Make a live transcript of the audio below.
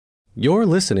You're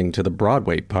listening to the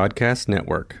Broadway Podcast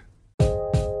Network.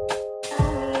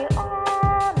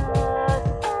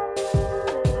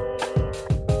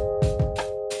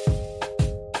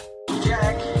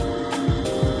 Jack,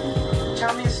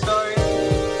 tell me a story.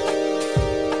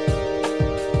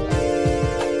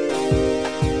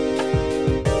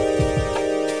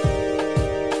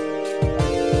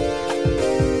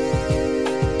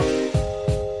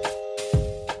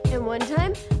 And one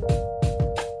time,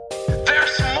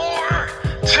 There's more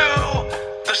to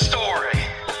the story.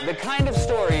 The kind of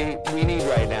story we need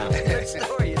right now.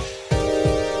 Story.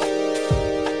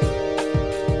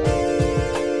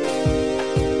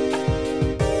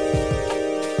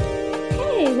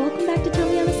 Hey, welcome back to Tell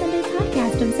Me on a Sunday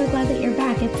podcast. I'm so glad that you're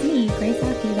back. It's me, Grace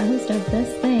Aki, the host of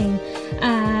this thing.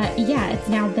 It's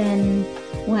now been,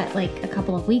 a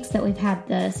couple of weeks that we've had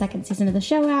the second season of the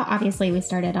show out. Obviously, we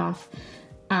started off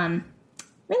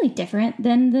really different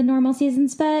than the normal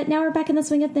seasons, but now we're back in the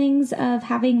swing of things of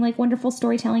having, wonderful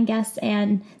storytelling guests,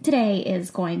 and today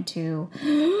is going to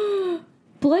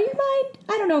blow your mind.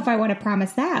 I don't know if I want to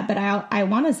promise that, but I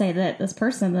want to say that this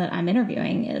person that I'm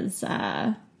interviewing is...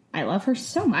 I love her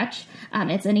so much.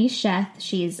 It's Aneesh Sheth.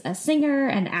 She's a singer,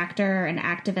 an actor, an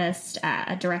activist,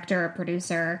 a director, a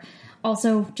producer,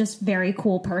 also just very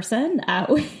cool person.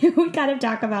 We kind of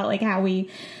talk about how we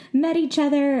met each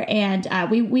other, and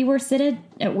we were seated.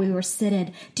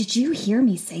 Did you hear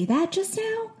me say that just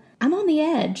now? I'm on the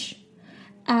edge.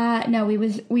 No,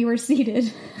 we were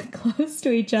seated close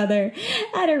to each other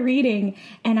at a reading,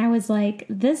 and I was like,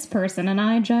 this person and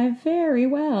I jive very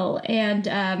well,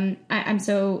 and I'm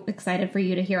so excited for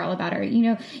you to hear all about her.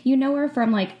 You know her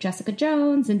from Jessica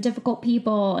Jones and Difficult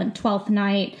People and 12th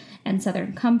Night and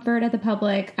Southern Comfort at the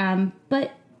Public,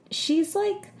 but she's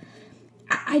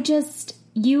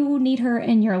you need her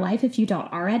in your life if you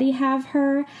don't already have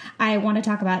her. I want to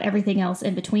talk about everything else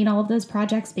in between all of those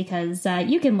projects because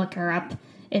you can look her up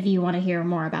if you want to hear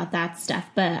more about that stuff.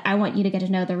 But I want you to get to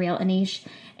know the real Aneesh.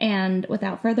 And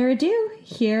without further ado,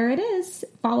 here it is.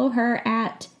 Follow her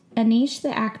at Aneesh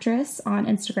the Actress on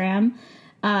Instagram.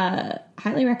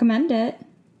 Highly recommend it.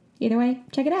 Either way,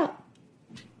 check it out.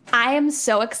 I am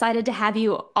so excited to have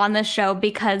you on the show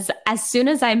because as soon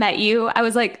as I met you, I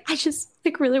was like, I just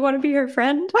really want to be her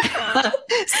friend.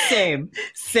 Same.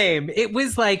 It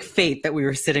was like fate that we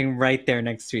were sitting right there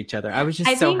next to each other. I was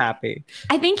just so happy.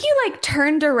 I think you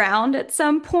turned around at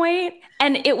some point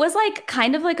and it was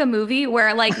kind of like a movie where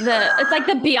it's like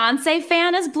the Beyonce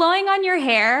fan is blowing on your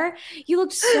hair. You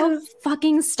looked so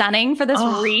fucking stunning for this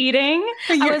reading.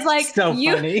 I was like, so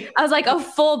funny. I was like a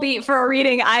full beat for a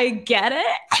reading. I get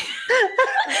it.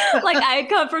 I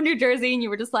come from New Jersey and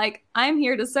you were just like, I'm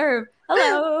here to serve.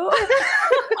 Hello.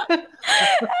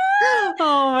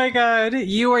 Oh my God.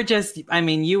 You were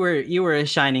you were a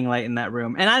shining light in that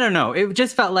room. And I don't know, it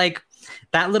just felt like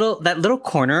that little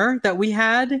corner that we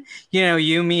had,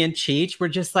 you, me, and Cheech were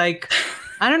just I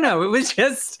don't know. It was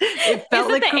just, it felt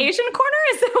Is it the Asian corner?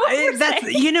 Is that what we're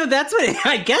saying? That's what,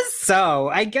 I guess so.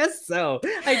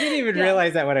 I didn't even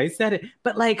realize that when I said it,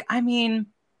 but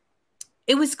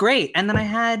it was great. And then I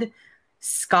had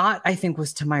Scott, I think,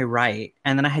 was to my right,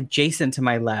 and then I had Jason to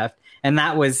my left, and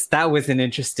that was an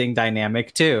interesting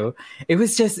dynamic too. It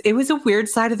was a weird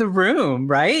side of the room,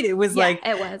 right? It was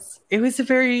it was a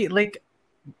very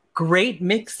great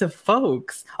mix of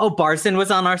folks. Oh, Barson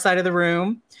was on our side of the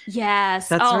room. Yes.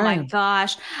 That's right. My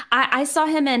gosh. I saw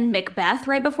him in Macbeth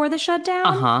right before the shutdown.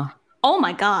 Uh-huh. Oh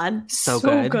my God. So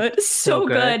good. So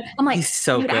good. I'm like, he's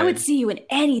so good. I would see you in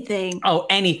anything. Oh,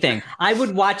 anything. I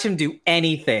would watch him do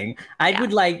anything.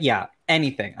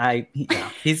 Anything.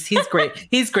 He's great.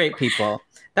 He's great people.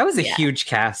 That was a huge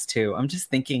cast too. I'm just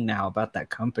thinking now about that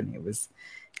company. It was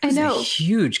a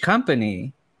huge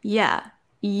company. Yeah.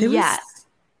 There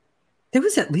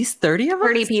was at least 30 of us?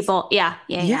 30 people. Yeah.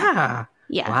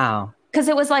 Wow. Because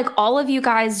it was all of you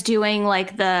guys doing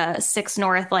the 6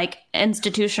 North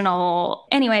institutional.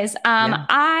 Anyways,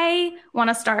 I want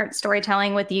to start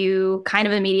storytelling with you kind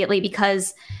of immediately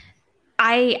because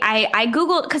I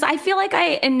Googled, because I feel like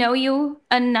I know you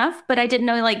enough, but I didn't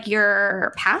know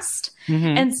your past.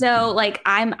 Mm-hmm. And so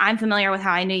I'm familiar with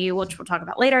how I knew you, which we'll talk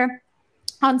about later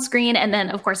on screen. And then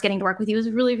of course, getting to work with you was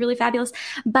really, really fabulous.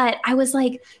 But I was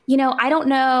I don't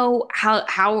know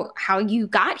how you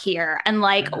got here and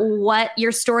what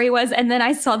your story was. And then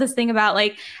I saw this thing about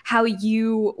how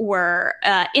you were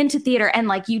into theater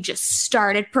and you just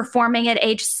started performing at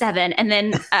age 7. And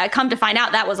then come to find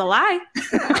out that was a lie.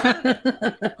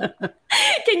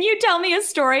 Can you tell me a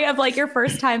story of like your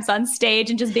first times on stage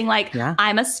and just being like,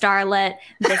 I'm a starlet.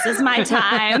 This is my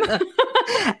time.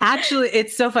 Actually,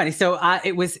 it's so funny. So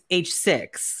it was age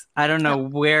 6. I don't know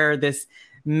where this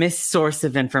source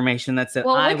of information that's it.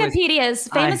 Well, Wikipedia is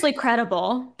famously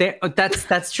credible.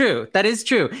 That's true. That is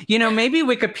true. You know, maybe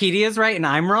Wikipedia is right and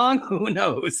I'm wrong. Who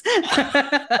knows?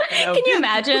 Can you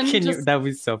imagine? That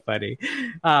was so funny.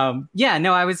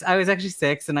 I was actually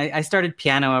 6, and I started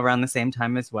piano around the same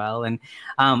time as well. And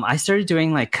I started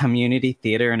doing like community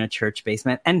theater in a church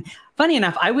basement. And funny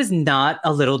enough, I was not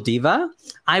a little diva.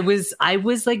 I was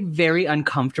like very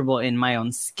uncomfortable in my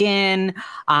own skin.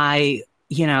 I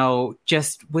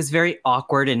just was very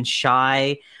awkward and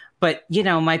shy. But,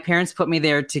 my parents put me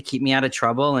there to keep me out of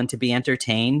trouble and to be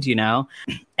entertained,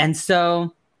 And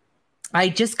so I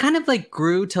just kind of like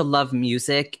grew to love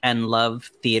music and love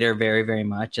theater very, very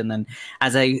much. And then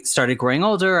as I started growing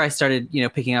older, I started,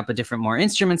 picking up more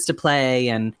instruments to play.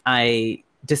 And I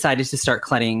decided to start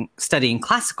studying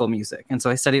classical music. And so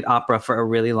I studied opera for a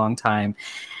really long time.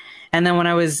 And then when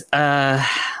I was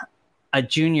a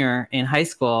junior in high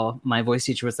school, my voice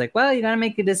teacher was like, well, you got to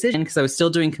make a decision, because I was still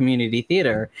doing community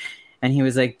theater. And he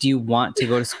was like, do you want to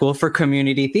go to school for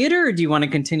community theater, or do you want to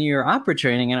continue your opera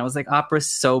training? And I was like,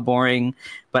 opera's so boring,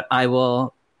 but I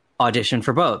will audition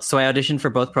for both. So I auditioned for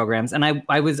both programs. And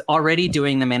I was already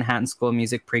doing the Manhattan School of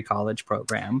Music pre-college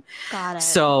program. Got it.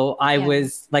 So I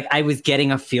was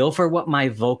getting a feel for what my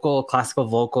classical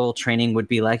vocal training would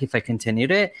be like if I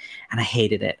continued it. And I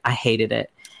hated it.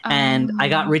 And I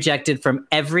got rejected from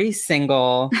every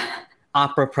single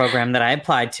opera program that I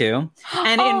applied to.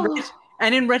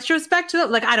 And in retrospect,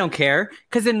 like, I don't care.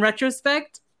 Because in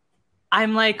retrospect,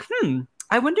 I'm like,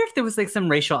 I wonder if there was like some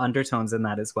racial undertones in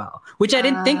that as well, which I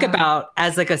didn't think about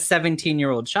as like a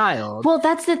 17-year-old child. Well,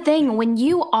 that's the thing. When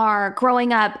you are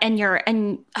growing up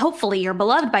and hopefully you're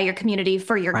beloved by your community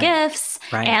for your gifts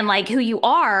and like who you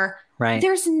are. Right.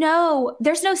 There's no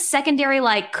secondary,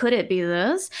 like, could it be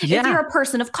this? Yeah. If you're a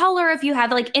person of color, if you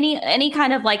have like any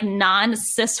kind of like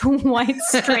non-cis white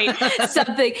straight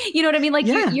something, you know what I mean? Like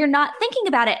you're not thinking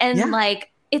about it. And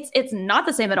like, it's not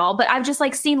the same at all, but I've just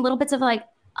like seen little bits of like,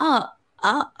 yeah.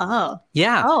 Oh,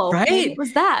 right. What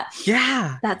was that?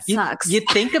 Yeah. That sucks. You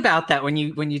think about that when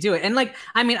you do it. And like,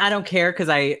 I mean, I don't care, because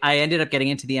I ended up getting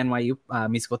into the NYU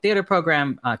musical theater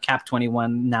program, Cap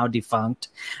 21, now defunct.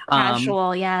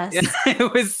 Casual, yes.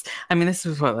 It was, this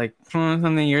was what, like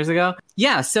something years ago?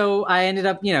 Yeah. So I ended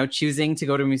up, choosing to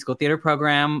go to a musical theater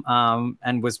program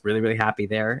and was really, really happy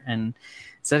there, and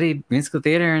studied musical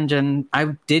theater. And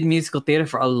I did musical theater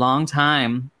for a long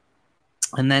time.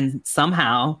 And then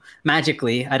somehow,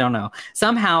 magically, I don't know,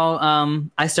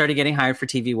 I started getting hired for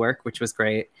TV work, which was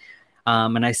great.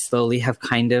 And I slowly have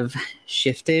kind of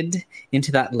shifted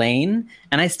into that lane.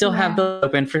 And I still have the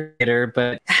open for theater,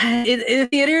 but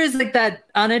theater is like that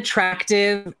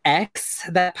unattractive ex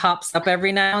that pops up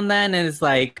every now and then and is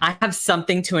like, I have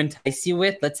something to entice you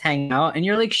with. Let's hang out. And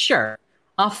you're like, sure,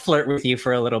 I'll flirt with you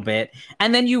for a little bit.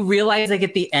 And then you realize, like,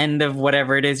 at the end of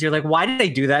whatever it is, you're like, why did I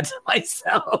do that to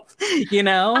myself?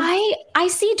 I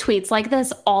see tweets like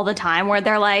this all the time where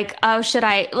they're like, oh, should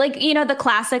I, like, the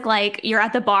classic, like, you're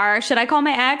at the bar, should I call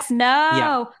my ex?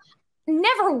 No,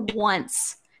 never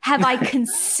once have I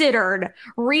considered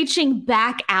reaching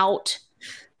back out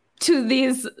to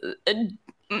these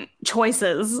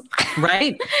choices.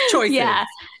 Right? Choices. Yeah.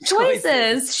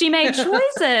 Choices. She made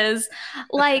choices.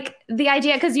 Like the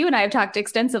idea, because you and I have talked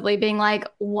extensively, being like,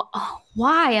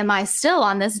 why am I still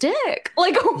on this dick?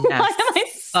 Like, why am I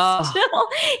still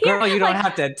here? Girl, you don't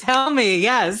have to tell me.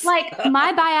 Yes. Like,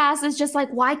 my bias is just like,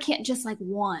 why can't just like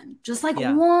one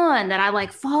that I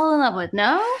like fall in love with?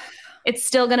 No, it's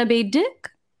still going to be dick.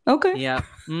 Okay. Yeah.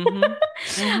 Mm-hmm.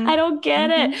 Mm-hmm. I don't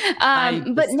get it.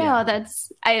 But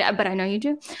I know you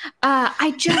do.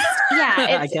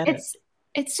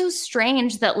 It's so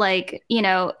strange that, like,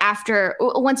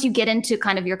 once you get into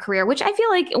kind of your career, which I feel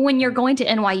like when you're going to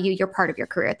NYU, you're part of your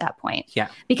career at that point. Yeah.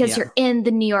 Because you're in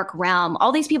the New York realm.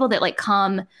 All these people that like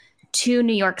come to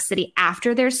New York City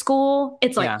after their school,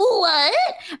 it's like, what?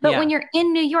 But when you're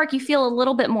in New York, you feel a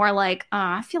little bit more like,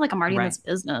 I feel like I'm already in this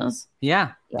business.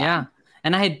 Yeah.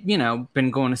 And I had,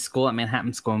 been going to school at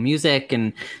Manhattan School of Music.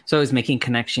 And so I was making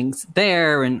connections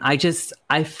there. And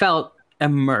I felt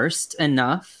immersed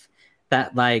enough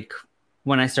that, like,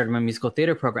 when I started my musical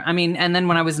theater program, and then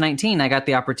when I was 19, I got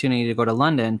the opportunity to go to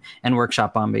London and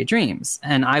workshop Bombay Dreams.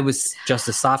 And I was just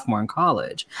a sophomore in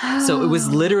college. So it was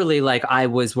literally like I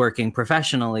was working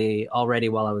professionally already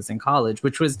while I was in college,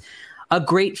 which was a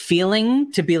great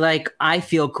feeling to be like, I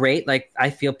feel great. Like I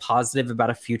feel positive about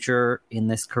a future in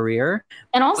this career.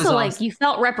 And also, like, awesome. you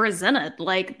felt represented.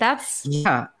 Like, that's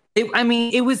Yeah.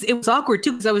 It was awkward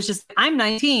too, because I was just, I'm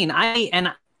 19.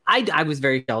 I was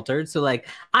very sheltered. So like,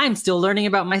 I'm still learning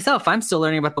about myself. I'm still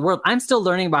learning about the world. I'm still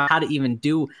learning about how to even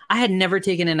I had never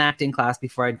taken an acting class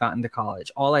before I'd gotten to college.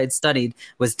 All I had studied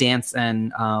was dance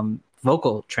and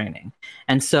vocal training.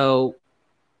 And so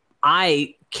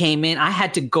I came in, I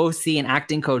had to go see an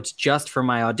acting coach just for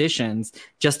my auditions,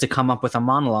 just to come up with a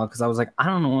monologue. Cause I was like, I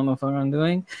don't know what the fuck I'm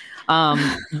doing.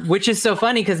 Which is so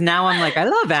funny. Cause now I'm like, I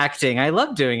love acting. I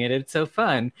love doing it. It's so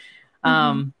fun.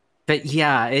 But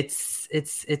yeah, it's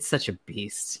such a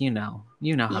beast, you know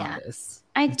how it is.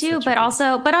 I do, but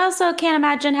also can't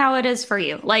imagine how it is for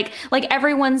you. Like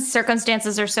everyone's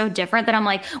circumstances are so different that I'm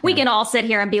like, we can all sit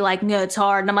here and be like, no, it's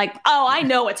hard. And I'm like, oh, I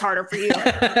know it's harder for you.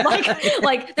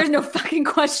 like there's no fucking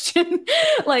question.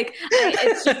 Like,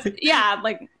 it's just, yeah,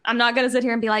 like I'm not going to sit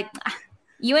here and be like,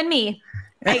 you and me.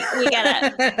 We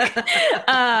get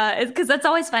it. Because that's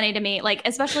always funny to me. Like,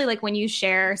 especially like when you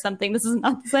share something, this is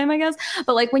not the same, I guess,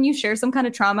 but like when you share some kind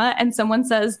of trauma and someone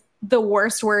says the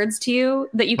worst words to you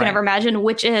that you can ever imagine,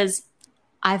 which is,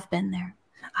 I've been there.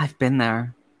 I've been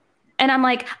there. And I'm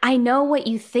like, I know what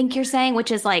you think you're saying,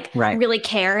 which is like really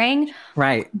caring.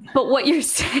 Right. But what you're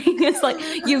saying is like,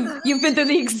 you've been through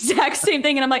the exact same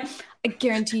thing. And I'm like, I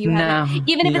guarantee you haven't.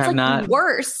 Even if it's like not.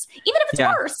 worse, even if it's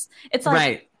worse, it's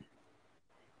like,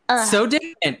 so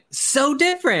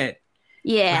different.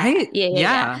 Yeah. Right?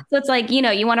 Yeah. So it's like,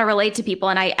 you want to relate to people.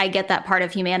 And I get that part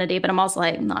of humanity, but I'm also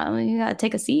like, no, you got to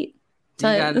take a seat.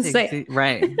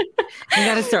 Right. You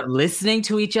got to start listening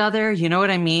to each other. You know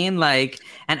what I mean? Like,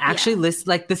 and actually listen,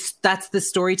 like this, that's the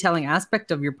storytelling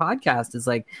aspect of your podcast is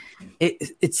like,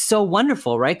 it's so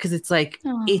wonderful, right? Cause it's like,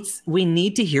 we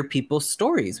need to hear people's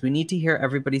stories. We need to hear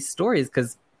everybody's stories.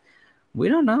 Cause we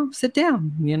don't know, sit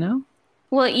down,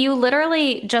 Well, you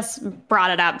literally just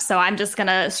brought it up, so I'm just going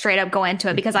to straight up go into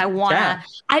it because I want to.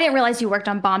 I didn't realize you worked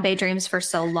on Bombay Dreams for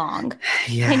so long.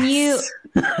 Yes.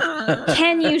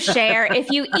 Can you share, if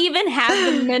you even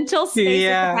have the mental space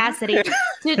and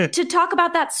capacity, to talk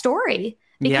about that story?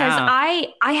 Because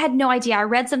I had no idea. I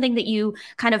read something that you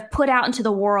kind of put out into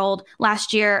the world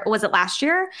last year. Was it last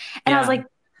year? And I was like,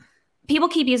 people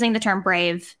keep using the term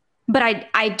brave. But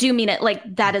I do mean it, like,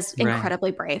 that is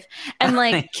incredibly brave. And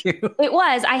like, it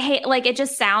was, I hate, like, it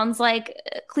just sounds like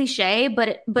cliche,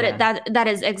 but that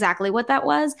is exactly what that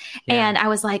was. Yeah. And I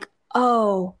was like,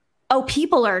 oh,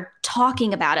 people are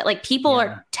talking about it. Like, people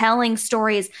are telling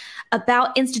stories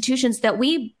about institutions that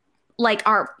we like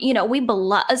are, we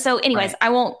below. So anyways, I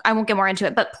won't get more into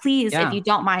it, but please, if you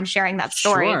don't mind sharing that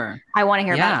story, I want to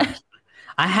hear about it.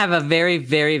 I have a very,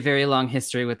 very, very long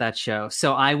history with that show.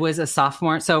 So I was a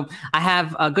sophomore. So I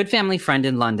have a good family friend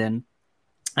in London.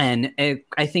 And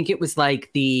I think it was like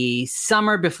the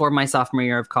summer before my sophomore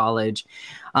year of college.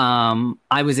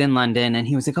 I was in London and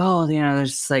he was like, oh,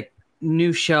 there's this like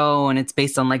new show and it's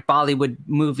based on like Bollywood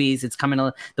movies. It's coming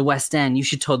to the West End. You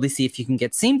should totally see if you can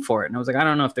get seen for it. And I was like, I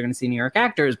don't know if they're going to see New York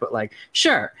actors, but like,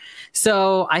 sure.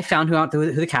 So I found who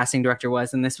the casting director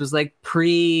was. And this was like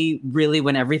really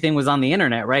when everything was on the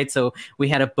internet, right? So we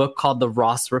had a book called The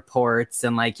Ross Reports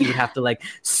and like you would have to like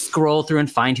scroll through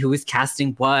and find who was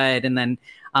casting what. And then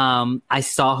I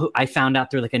found out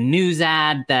through like a news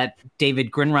ad that David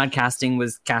Grindrod Casting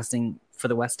was casting for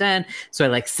the West End. So I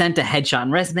like sent a headshot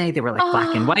and resume. They were like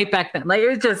black and white back then. Like it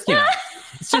was just,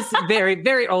 it's just very,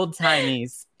 very old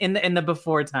timeies in the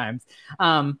before times.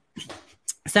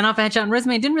 Sent off a headshot and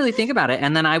resume. Didn't really think about it.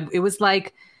 And then it was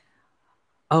like,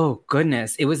 oh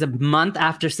goodness. It was a month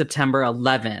after September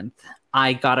 11th.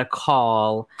 I got a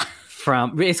call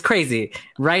from, it's crazy.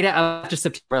 Right after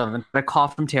September 11th, I got a call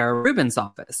from Tara Rubin's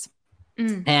office.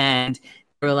 And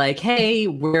they were like, hey,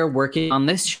 we're working on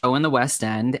this show in the West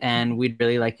End and we'd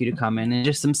really like you to come in and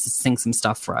just sing some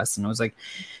stuff for us. And I was like,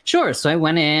 sure. So I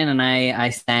went in and I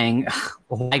sang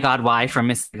Why God Why from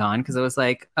Miss Saigon because I was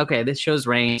like, okay, this show's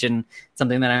range and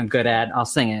something that I'm good at. I'll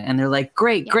sing it. And they're like,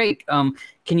 great. Can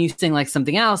you sing like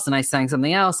something else? And I sang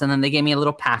something else. And then they gave me a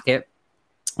little packet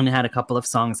and it had a couple of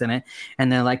songs in it.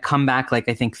 And they're like, come back like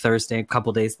I think Thursday, a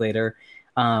couple days later.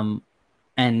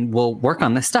 And we'll work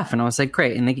on this stuff. And I was like,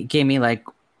 great. And they gave me like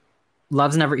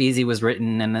Love's Never Easy was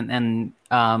written and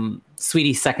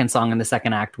Sweetie's second song in the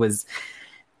second act was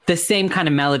the same kind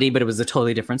of melody, but it was a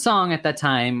totally different song at that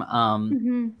time.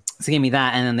 So they gave me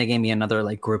that. And then they gave me another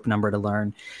like group number to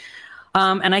learn.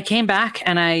 And I came back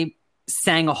and I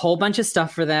sang a whole bunch of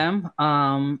stuff for them.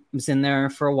 Was in there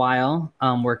for a while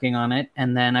working on it.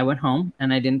 And then I went home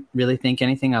and I didn't really think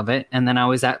anything of it. And then I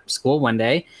was at school one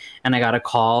day and I got a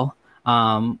call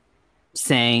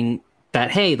saying that,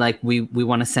 hey, like we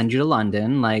want to send you to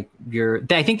London. Like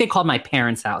I think they called my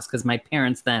parents' house because my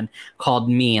parents then called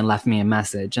me and left me a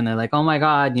message. And they're like, oh my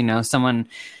God, you know, someone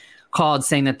called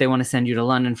saying that they want to send you to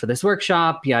London for this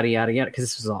workshop, yada, yada, yada. Because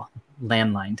this was all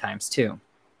landline times too.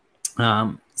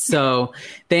 So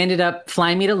they ended up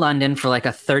flying me to London for like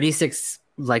a 36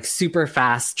 like super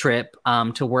fast trip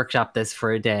to workshop this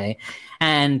for a day.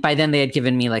 And by then they had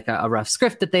given me like a rough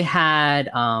script that they had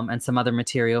and some other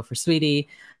material for Sweetie.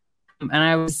 And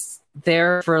I was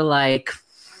there for like,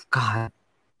 God,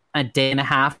 a day and a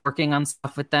half working on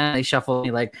stuff with them. They shuffled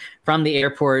me like from the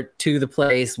airport to the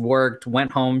place, worked,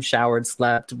 went home, showered,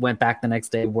 slept, went back the next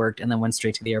day, worked, and then went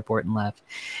straight to the airport and left.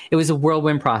 It was a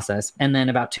whirlwind process. And then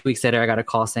about 2 weeks later, I got a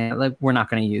call saying, like, we're not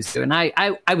going to use you. And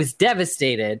I was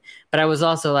devastated, but I was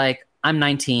also like, I'm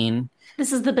 19.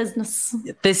 This is the business.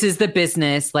 This is the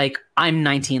business. Like, I'm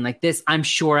 19. Like this, I'm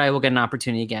sure I will get an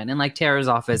opportunity again. And like Tara's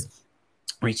office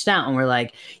reached out and we're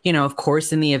like, you know, of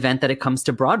course, in the event that it comes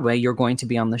to Broadway, you're going to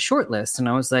be on the short list. And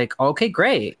I was like, okay,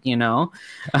 great. You know,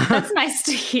 that's nice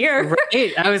to hear.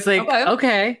 Right. I was like,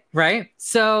 okay. Right.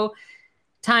 So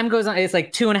time goes on. It's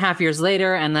like 2.5 years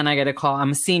later. And then I get a call.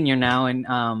 I'm a senior now.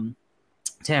 And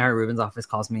Tara Rubin's office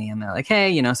calls me and they're like, hey,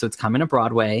 you know, so it's coming to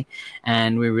Broadway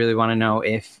and we really want to know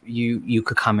if you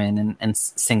could come in and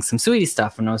sing some Sweetie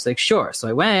stuff. And I was like, sure. So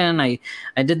I went, I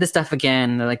did the stuff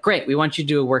again. They're like, great, we want you to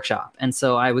do a workshop. And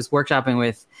so I was workshopping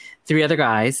with 3 other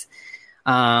guys.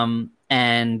 And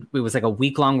it was like a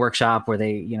week-long workshop where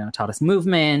they, you know, taught us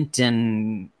movement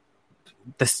and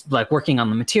this, like working on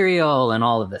the material and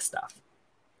all of this stuff.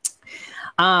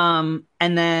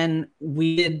 And then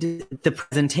we did the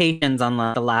presentations on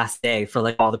the last day for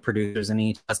like all the producers, and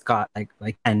each just got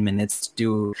like 10 minutes to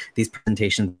do these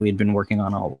presentations we had been working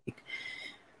on all week.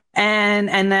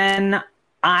 And then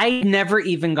I never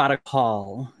even got a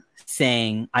call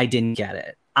saying I didn't get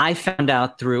it. I found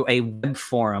out through a web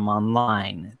forum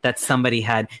online that somebody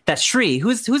had, that Shri,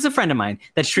 who's a friend of mine,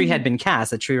 that Shri had been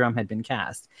cast, that Shri Ram had been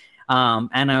cast.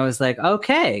 And I was like,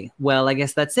 okay, well, I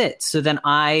guess that's it. So then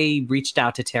I reached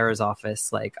out to Tara's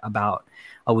office like about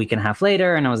a week and a half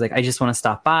later. And I was like, I just want to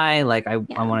stop by. Like, I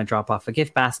want to drop off a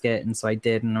gift basket. And so I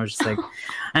did. And I was just like,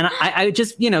 and I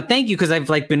just, you know, thank you. Cause I've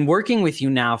like been working with you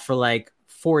now for like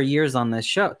 4 years on this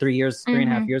show, 3 years,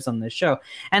 3.5 years on this show.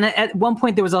 And at one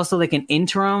point there was also like an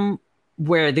interim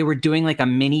where they were doing like a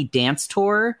mini dance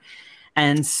tour.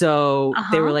 And so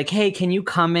they were like, hey, can you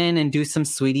come in and do some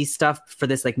Sweetie stuff for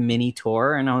this like mini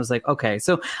tour? And I was like, okay.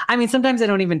 So, I mean, sometimes I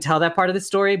don't even tell that part of the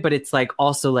story, but it's like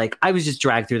also like I was just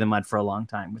dragged through the mud for a long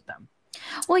time with them.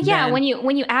 Well, yeah, then,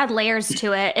 when you add layers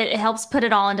to it, it helps put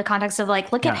it all into context of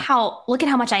like, look at how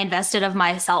much I invested of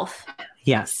myself.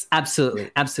 Yes, absolutely.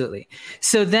 Absolutely.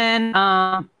 So then,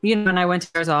 you know, and I went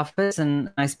to Tara's office and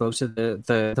I spoke to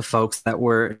the folks that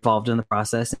were involved in the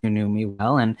process who knew me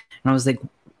well. And I was like,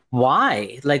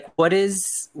 why? Like, what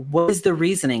is the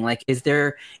reasoning? Like, if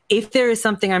there is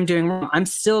something I'm doing wrong,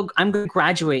 I'm going to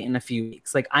graduate in a few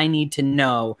weeks. Like, I need to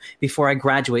know before I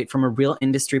graduate from a real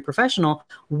industry professional,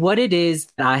 what it is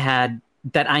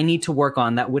that I need to work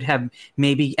on that would have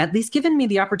maybe at least given me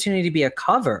the opportunity to be a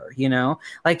cover, you know,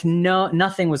 like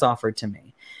nothing was offered to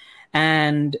me.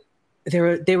 And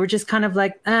they were just kind of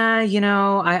like, you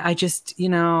know, I just, you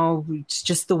know, it's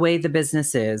just the way the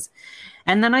business is.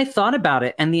 And then I thought about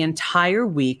it, and the entire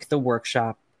week, the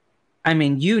workshop, I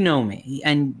mean, you know me,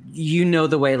 and you know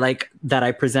the way like that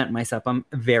I present myself. I'm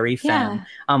very femme. Yeah.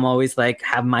 I'm always like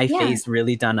have my face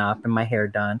really done up and my hair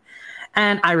done.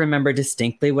 And I remember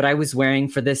distinctly what I was wearing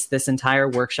for this entire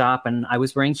workshop, and I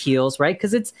was wearing heels, right?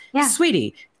 Because it's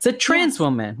Sweetie. It's a trans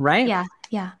woman, right? Yeah,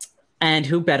 yeah. And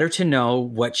who better to know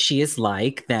what she is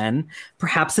like than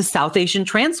perhaps a South Asian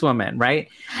trans woman, right?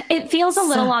 It feels a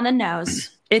little on the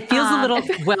nose. It feels a little,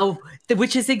 well,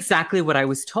 which is exactly what I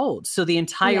was told. So the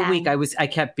entire week I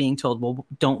kept being told, well,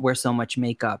 don't wear so much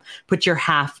makeup. Put your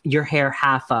hair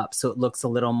half up so it looks a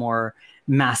little more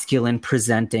masculine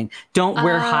presenting. Don't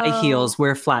wear high heels,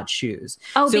 wear flat shoes.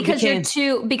 Oh, so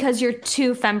because you're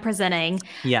too femme presenting.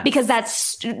 Yeah. Because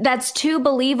that's too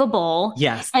believable.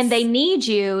 Yes. And they need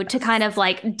you to kind of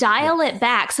like dial it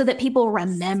back so that people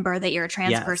remember that you're a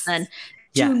trans person.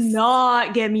 Do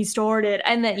not get me started.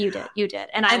 And then you did.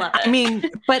 And I love it. I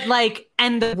mean, but like,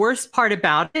 and the worst part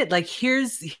about it, like,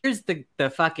 here's the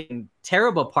fucking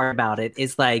terrible part about it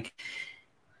is like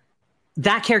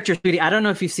that character, Sweetie. I don't know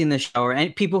if you've seen this show or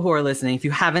people who are listening, if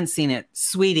you haven't seen it,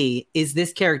 Sweetie is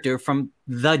this character from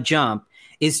the jump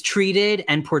is treated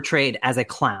and portrayed as a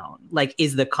clown. Like,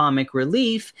 is the comic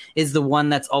relief, is the one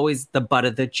that's always the butt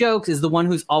of the jokes, is the one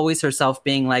who's always herself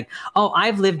being like, oh,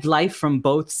 I've lived life from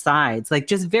both sides. Like,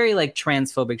 just very like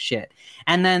transphobic shit.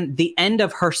 And then the end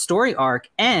of her story arc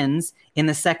ends in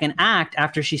the second act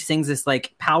after she sings this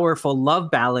like powerful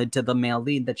love ballad to the male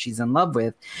lead that she's in love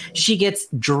with. She gets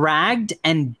dragged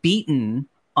and beaten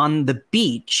on the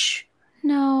beach.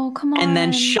 No, come on. And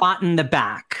then shot in the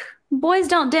back. Boys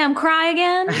don't damn cry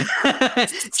again.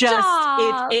 Just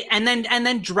and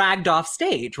then dragged off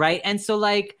stage, right? And so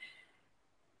like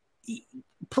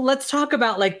let's talk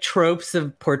about like tropes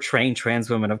of portraying trans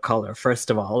women of color.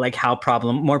 First of all, like how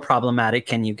more problematic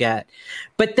can you get?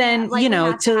 But then like, you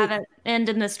know, to have it end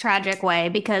in this tragic way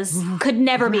because could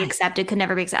never be accepted. Could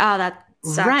never be accepted. Oh, that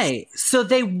sucks. Right. So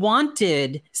they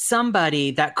wanted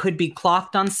somebody that could be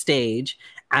clocked on stage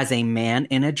as a man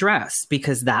in a dress,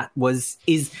 because that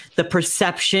is the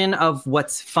perception of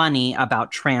what's funny about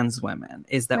trans women,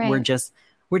 is that we're just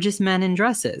men in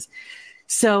dresses.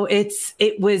 So it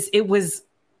was,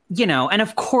 you know, and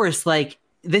of course, like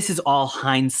this is all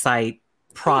hindsight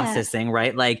processing,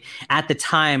 right? Like at the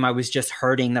time I was just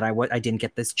hurting that I didn't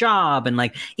get this job. And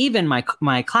like, even my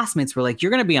classmates were like,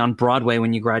 you're going to be on Broadway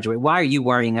when you graduate. Why are you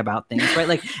worrying about things? Right.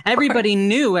 Like everybody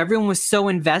knew, everyone was so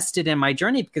invested in my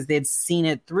journey because they had seen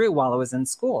it through while I was in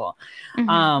school.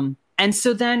 Mm-hmm. And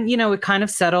so then, you know, it kind of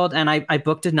settled and I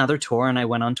booked another tour and I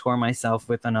went on tour myself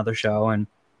with another show, and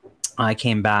I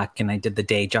came back and I did the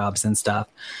day jobs and stuff.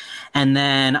 And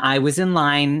then I was in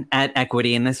line at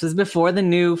Equity, and this was before the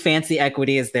new fancy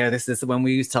Equity is there. This is when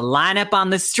we used to line up on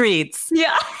the streets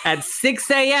at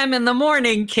 6 a.m. in the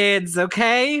morning, kids,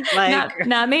 okay? Like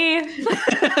not me.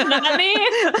 Not me.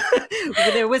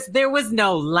 There was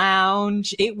no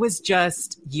lounge. It was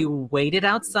just you waited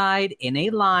outside in a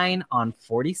line on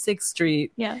 46th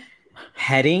Street. Yeah.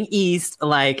 Heading east,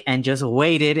 like, and just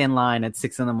waited in line at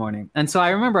 6 a.m. And so I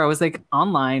remember I was like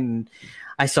online and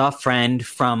I saw a friend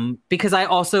because I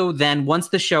also then, once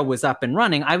the show was up and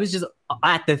running, I was just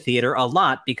at the theater a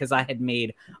lot because I had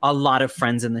made a lot of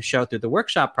friends in the show through the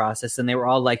workshop process. And they were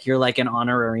all like, you're like an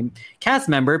honorary cast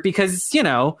member because, you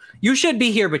know, you should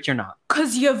be here, but you're not.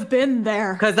 Because you've been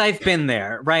there. Because I've been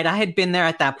there, right? I had been there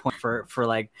at that point for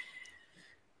like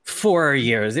 4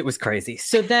 years. It was crazy.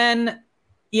 So then,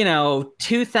 you know,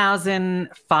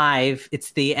 2005,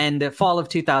 it's the fall of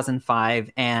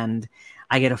 2005, and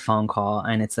I get a phone call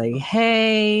and it's like,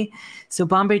 hey, so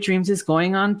Bombay Dreams is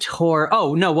going on tour.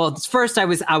 Oh, no. Well, first I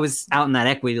was out in that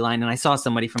Equity line and I saw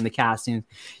somebody from the cast and,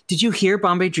 did you hear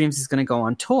Bombay Dreams is going to go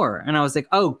on tour? And I was like,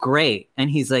 oh, great. And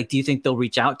he's like, do you think they'll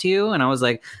reach out to you? And I was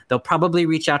like, they'll probably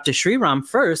reach out to Sriram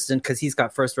first, and because he's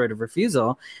got first right of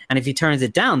refusal. And if he turns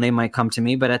it down, they might come to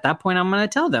me. But at that point, I'm going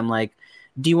to tell them, like,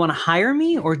 do you want to hire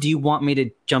me or do you want me to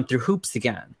jump through hoops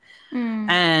again?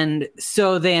 And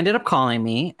so they ended up calling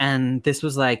me, and this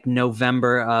was like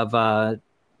November of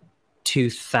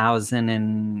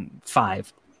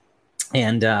 2005.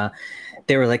 And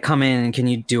they were like, come in and can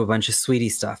you do a bunch of Sweetie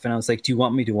stuff? And I was like, do you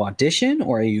want me to audition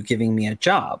or are you giving me a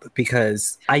job?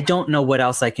 Because I don't know what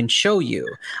else I can show you.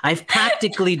 I've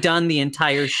practically done the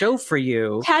entire show for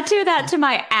you. Tattoo that to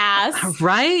my ass.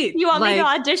 Right? You want me to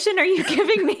audition or are you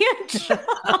giving me a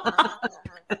job?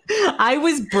 I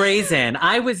was brazen.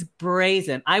 I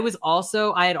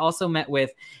had also met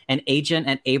with an agent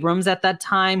at Abrams at that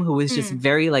time who was just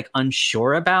very like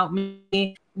unsure about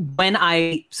me.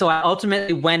 I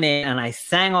ultimately went in and I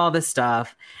sang all this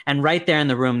stuff, and right there in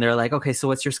the room, they're like, okay, so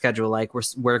what's your schedule like?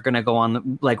 We're going to go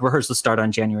on, like, rehearsals start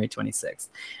on January 26th.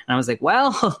 And I was like,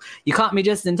 well, you caught me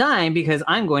just in time because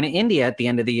I'm going to India at the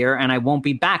end of the year and I won't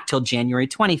be back till January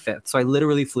 25th. So I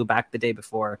literally flew back the day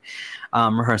before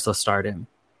rehearsal started.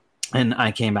 And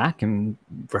I came back and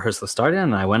rehearsal started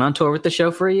and I went on tour with the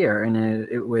show for a year, and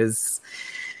it was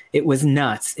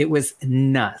nuts. It was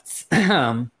nuts.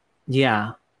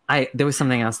 Yeah. There was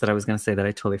something else that I was going to say that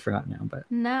I totally forgot now, but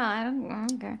no, I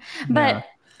don't care. But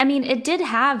I mean, it did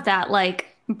have that like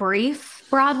brief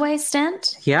Broadway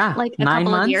stint. Yeah. Like a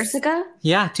couple of years ago.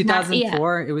 Yeah.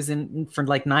 2004. It was in for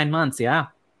like 9 months. Yeah.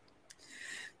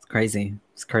 It's crazy.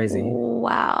 It's crazy.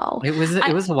 Wow. It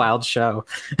was a wild show.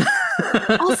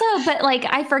 Also, but like,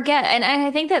 I forget. And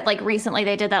I think that like recently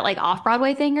they did that like off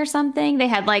Broadway thing or something. They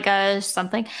had like a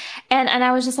something. And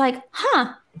I was just like,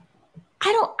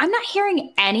 I'm not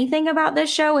hearing anything about this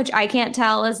show, which I can't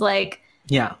tell is like,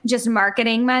 just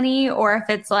marketing money, or if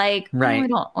it's like, right. We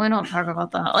don't talk about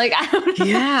that. Like, I don't know.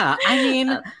 Yeah. I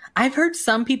mean, I've heard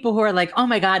some people who are like, oh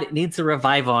my God, it needs a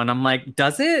revival. And I'm like,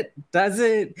 does it?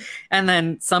 And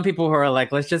then some people who are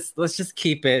like, let's just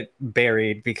keep it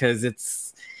buried because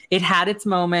it had its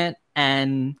moment.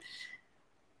 And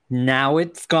now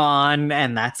it's gone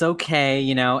and that's okay,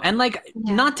 you know? And like,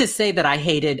 not to say that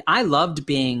I loved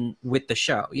being with the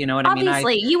show. You know what I mean?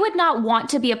 Obviously, you would not want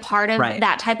to be a part of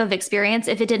that type of experience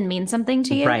if it didn't mean something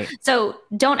to you. Right. So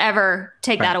don't ever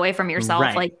take that away from yourself.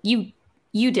 Right. Like you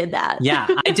did that. Yeah,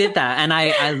 I did that. And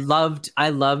I loved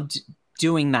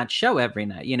doing that show every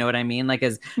night. You know what I mean? Like,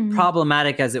 as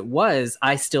problematic as it was,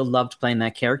 I still loved playing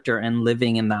that character and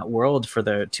living in that world for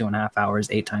the 2.5 hours,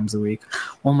 8 times a week.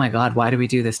 Oh my God, why do we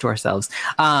do this to ourselves?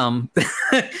 Yeah,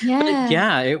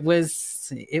 it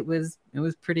was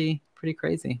pretty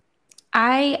crazy.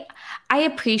 I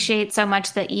appreciate so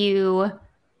much that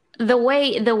the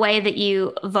way that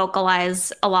you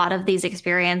vocalize a lot of these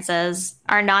experiences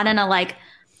are not in a like,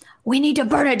 we need to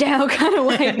burn it down kind of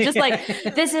way. Just like,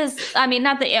 this is, I mean,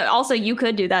 not that, also you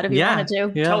could do that if you wanted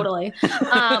to. Yeah. Totally.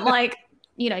 Like,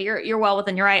 you know, you're well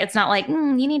within your right. It's not like,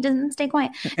 you need to stay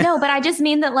quiet. No, but I just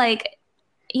mean that, like,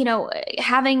 you know,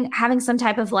 having some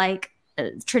type of like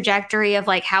trajectory of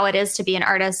like how it is to be an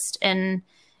artist in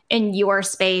your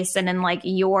space and in like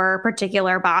your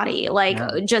particular body,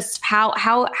 like just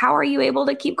how are you able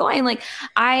to keep going? Like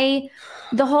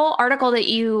the whole article that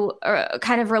you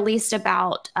kind of released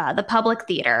about the public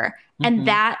theater, and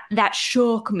that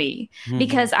shook me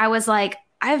because I was like,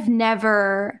 I've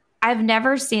never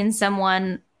seen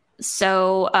someone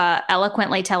so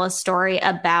eloquently tell a story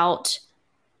about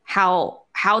how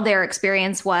their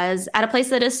experience was at a place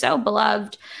that is so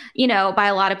beloved, you know, by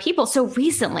a lot of people so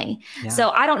recently. Yeah. So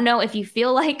I don't know if you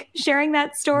feel like sharing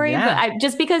that story, but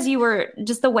just because you were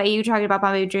just the way you talked about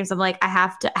Bombay Dreams, I'm like, I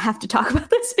have to talk about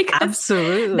this because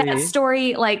absolutely that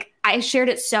story, like I shared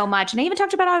it so much. And I even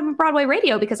talked about it on Broadway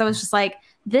radio because I was just like,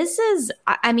 this is,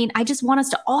 I mean, I just want us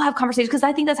to all have conversations because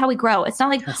I think that's how we grow. It's not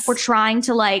like we're trying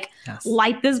to like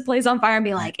light this place on fire and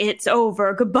be like, it's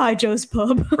over. Goodbye, Joe's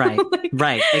Pub. Right. Like,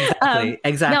 right.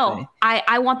 Exactly. No,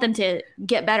 I want them to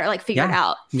get better, like figure it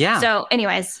out. Yeah. So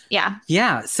anyways, yeah.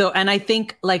 Yeah. So, and I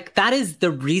think like that is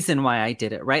the reason why I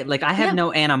did it, right? Like I have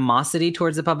no animosity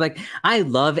towards the public. I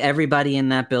love everybody in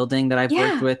that building that I've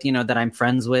worked with, you know, that I'm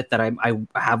friends with, that I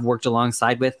have worked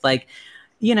alongside with. Like,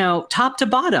 you know, top to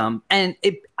bottom. And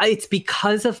it's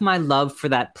because of my love for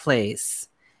that place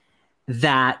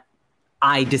that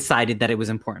I decided that it was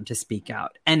important to speak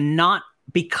out, and not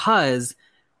because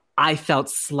I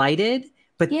felt slighted,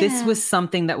 but this was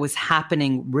something that was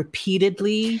happening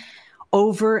repeatedly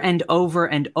over and over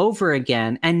and over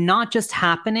again. And not just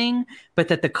happening, but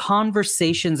that the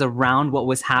conversations around what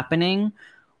was happening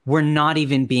were not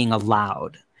even being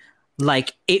allowed.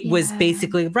 Like it was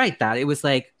basically that it was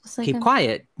like keep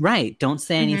quiet, right? Don't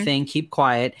say anything, keep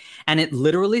quiet. And it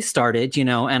literally started, you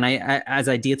know, and I as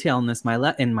I detail in this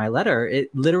in my letter,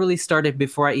 it literally started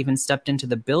before I even stepped into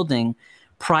the building,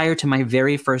 prior to my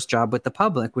very first job with the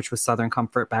public, which was Southern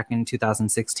Comfort back in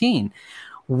 2016.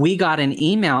 We got an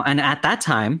email, and at that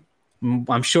time,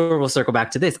 I'm sure we'll circle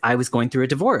back to this, I was going through a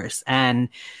divorce, and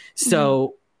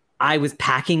so I was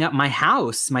packing up my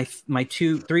house, my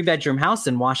 3-bedroom house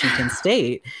in Washington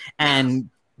State, and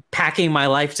packing my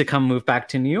life to come move back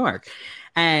to New York.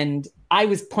 And I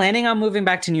was planning on moving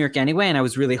back to New York anyway, and I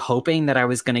was really hoping that I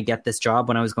was going to get this job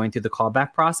when I was going through the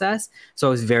callback process. So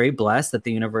I was very blessed that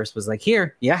the universe was like,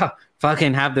 here,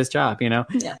 fucking have this job, you know?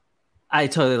 Yeah. I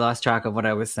totally lost track of what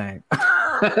I was saying.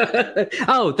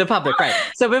 Oh, the public, right.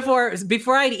 So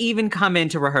before I'd even come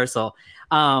into rehearsal,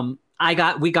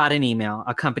 we got an email,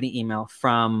 a company email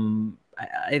from,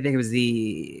 I think it was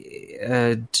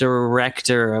the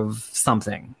director of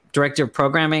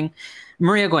programming,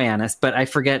 Maria Goyanis, but I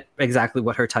forget exactly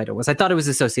what her title was. I thought it was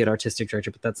Associate Artistic Director,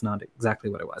 but that's not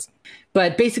exactly what it was.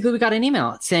 But basically, we got an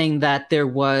email saying that there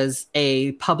was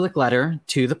a public letter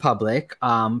to the public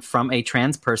from a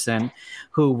trans person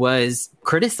who was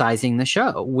criticizing the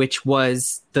show, which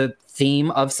was the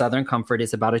theme of Southern Comfort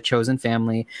is about a chosen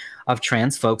family of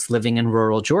trans folks living in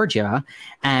rural Georgia.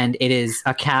 And it is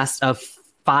a cast of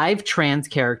 5 trans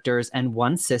characters and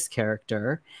 1 cis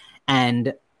character.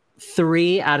 And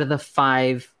 3 out of the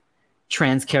 5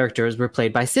 trans characters were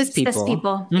played by cis people. Cis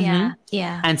people, yeah.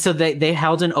 And so they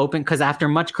held an open, because after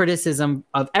much criticism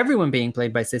of everyone being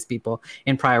played by cis people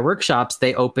in prior workshops,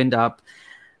 they opened up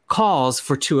calls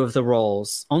for 2 of the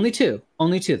roles. Only two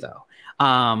though,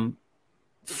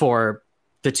 for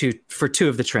 2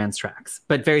 of the trans tracks,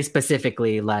 but very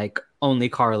specifically like only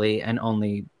Carly and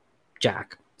only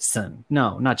Jackson.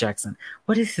 No, not Jackson.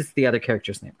 What is the other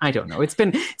character's name? I don't know. It's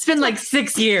been like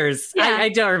 6 years. Yeah. I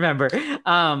don't remember.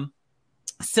 I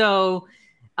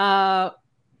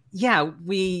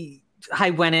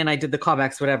went in, I did the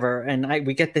callbacks, whatever. And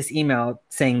we get this email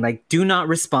saying like, do not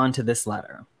respond to this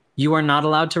letter. You are not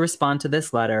allowed to respond to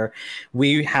this letter.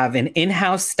 We have an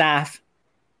in-house staff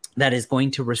that is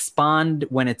going to respond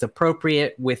when it's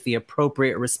appropriate with the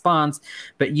appropriate response,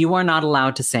 but you are not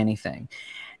allowed to say anything.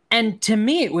 And to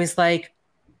me, it was like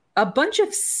a bunch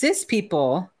of cis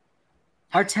people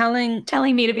are telling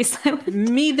me to be silent.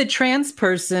 Me, the trans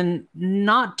person,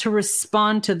 not to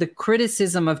respond to the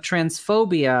criticism of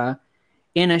transphobia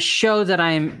in a show that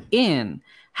I'm in.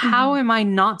 How am I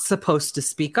not supposed to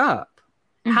speak up?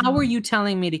 How are you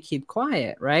telling me to keep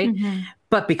quiet, right?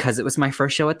 But because it was my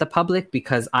first show at the public,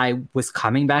 because I was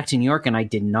coming back to New York and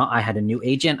I had a new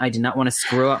agent. I did not want to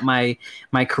screw up my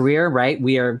career, right?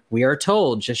 We are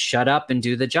told, just shut up and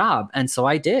do the job. And so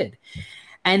I did.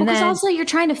 And because then also you're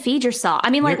trying to feed yourself. I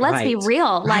mean, like, let's be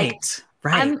real. Like,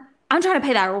 right. I'm trying to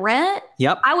pay that rent.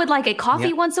 Yep. I would like a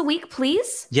coffee once a week,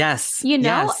 please. Yes. You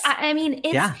know, yes. I mean,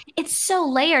 it's so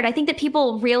layered. I think that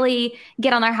people really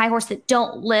get on their high horse that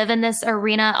don't live in this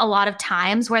arena a lot of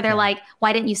times where they're like,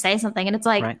 why didn't you say something? And it's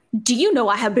like, do you know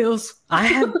I have bills? I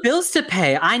have bills to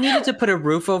pay. I needed to put a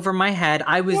roof over my head.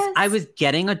 I was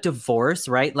getting a divorce,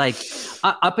 right? Like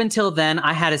up until then,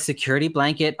 I had a security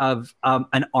blanket of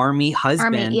an army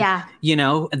husband. You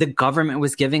know, the government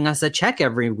was giving us a check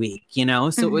every week, you know?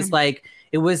 So it was like,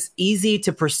 it was easy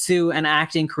to pursue an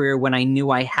acting career when I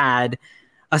knew I had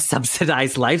a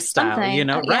subsidized lifestyle, you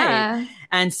know? Right.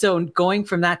 And so going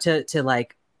from that to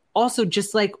like, also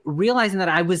just like realizing that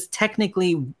I was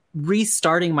technically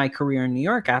restarting my career in New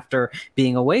York after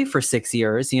being away for 6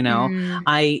 years, you know,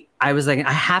 I was like,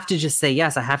 I have to just say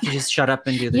yes. I have to just shut up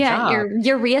and do the job.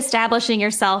 You're reestablishing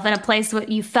yourself in a place where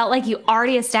you felt like you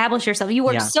already established yourself. You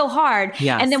worked so hard.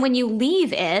 And then when you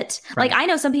leave it, like I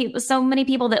know so many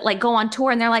people that like go on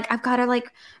tour and they're like, I've got to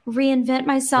like reinvent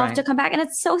myself to come back. And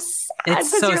it's so sad.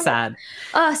 It's so sad.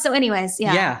 So anyways,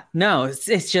 no,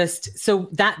 it's just, so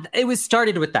that it was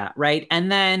started with that. Right.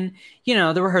 And then, you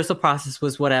know, the rehearsal process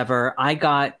was whatever. I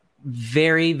got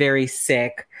very, very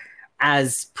sick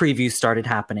as previews started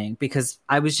happening because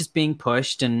I was just being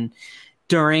pushed. And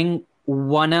during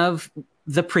one of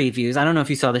the previews, I don't know if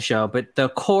you saw the show, but the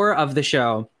core of the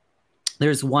show,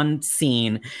 there's one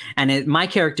scene and my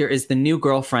character is the new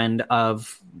girlfriend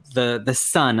of the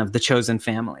son of the chosen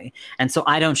family. And so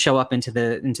I don't show up into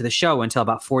the show until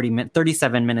about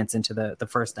 37 minutes into the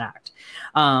first act,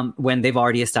 when they've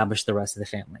already established the rest of the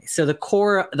family. So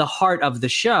the heart of the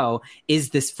show is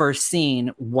this first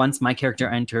scene once my character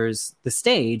enters the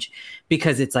stage,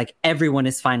 because it's like everyone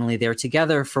is finally there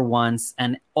together for once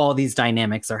and all these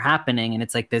dynamics are happening. And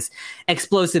it's like this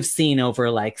explosive scene over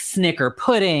like Snicker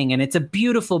pudding. And it's a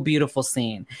beautiful, beautiful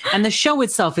scene. And the show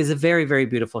itself is a very, very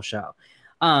beautiful show.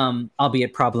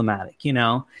 Albeit problematic, you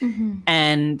know?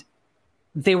 And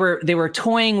they were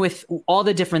toying with all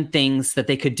the different things that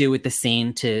they could do with the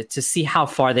scene to see how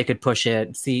far they could push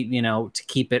it, see, you know, to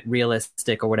keep it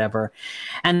realistic or whatever.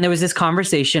 And there was this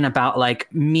conversation about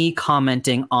like me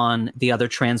commenting on the other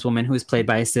trans woman who was played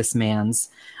by a cis man's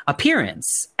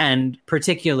appearance and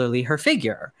particularly her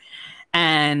figure.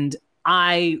 And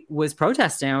I was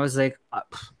protesting. I was like,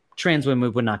 trans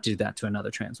women would not do that to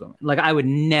another trans woman. Like I would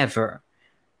never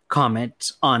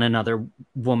comment on another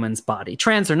woman's body,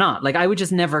 trans or not. Like I would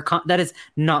just never, that is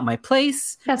not my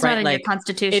place. That's right? not in like, your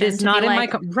constitution. It is not in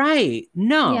like... my, right.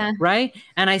 No. Right.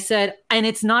 And I said, and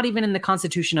it's not even in the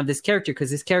constitution of this character,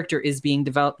 because this character is being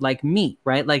developed like me,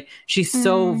 right? Like she's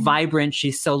so vibrant.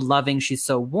 She's so loving. She's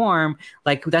so warm.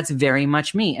 Like that's very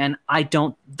much me. And I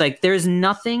don't like, there's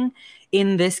nothing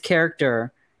in this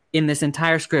character, in this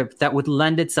entire script that would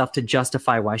lend itself to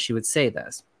justify why she would say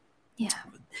this. Yeah.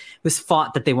 It was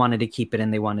fought that they wanted to keep it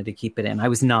and they wanted to keep it in. I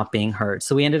was not being heard.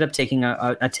 So we ended up taking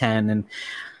a 10, and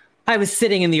I was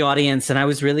sitting in the audience and I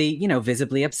was really, you know,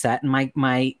 visibly upset. And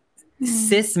my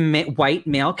cis white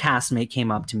male castmate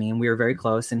came up to me and we were very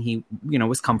close, and he, you know,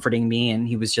 was comforting me, and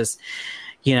he was just,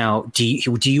 you know, do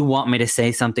you want me to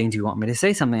say something? Do you want me to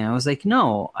say something? I was like,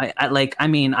 no, I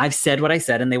mean, I've said what I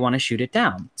said and they want to shoot it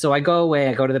down. So I go away,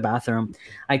 I go to the bathroom,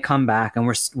 I come back, and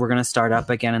we're going to start up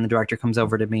again. And the director comes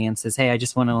over to me and says, hey, I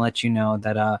just want to let you know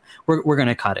that we're going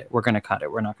to cut it. We're going to cut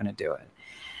it. We're not going to do it.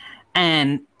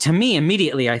 And to me,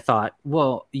 immediately I thought,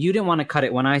 well, you didn't want to cut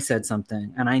it when I said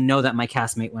something. And I know that my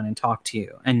castmate went and talked to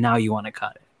you, and now you want to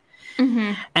cut it.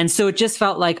 And so it just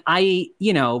felt like I,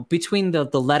 you know, between the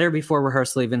letter before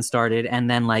rehearsal even started, and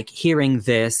then like hearing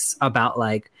this about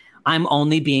like, I'm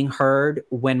only being heard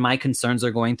when my concerns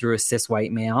are going through a cis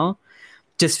white male,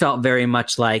 just felt very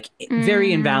much like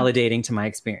very invalidating to my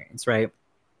experience. Right.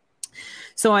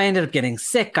 So I ended up getting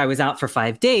sick. I was out for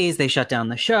 5 days. They shut down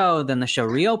the show. Then the show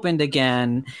reopened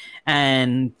again.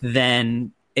 And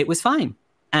then it was fine.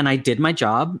 And I did my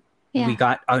job. Yeah. We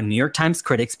got a New York Times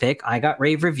critics pick. I got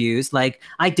rave reviews. Like,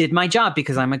 I did my job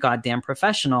because I'm a goddamn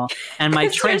professional. And my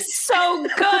You're so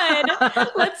good.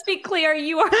 Let's be clear.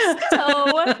 You are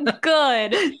so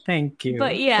good. Thank you.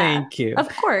 But yeah, Thank you. Of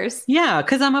course. Yeah,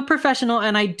 because I'm a professional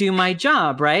and I do my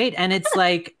job, right? And it's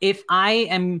like, if I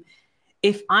am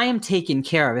taken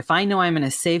care of, if I know I'm in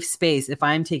a safe space, if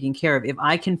I'm taken care of, if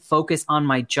I can focus on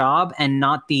my job and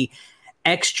not the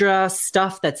extra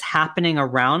stuff that's happening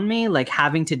around me, like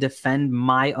having to defend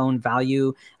my own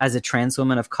value as a trans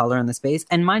woman of color in the space.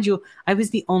 And mind you, I was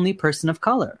the only person of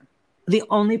color.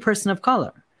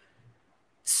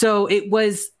 So it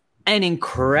was an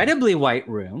incredibly white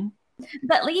room.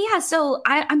 But yeah, so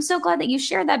I'm so glad that you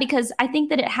shared that, because I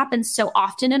think that it happens so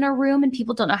often in a room and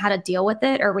people don't know how to deal with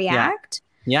it or react.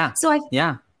 Yeah. So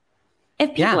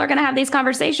if people are going to have these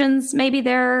conversations, maybe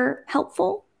they're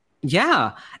helpful.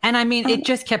 Yeah. And I mean, it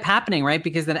just kept happening, right?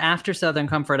 Because then after Southern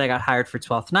Comfort, I got hired for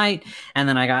 12th Night. And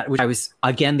then I was,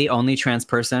 again, the only trans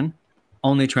person.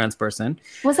 Was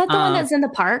that the one that's in the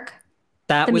park?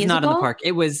 That The was not in the musical? park.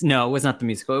 It was not the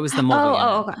musical. It was the mobile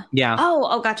unit. Okay. Yeah.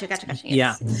 Gotcha. Yes.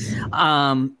 Yeah.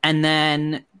 And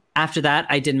then after that,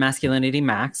 I did Masculinity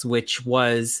Max, which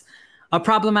was a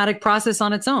problematic process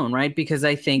on its own, right? Because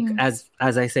I think, as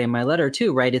I say in my letter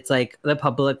too, right, it's like the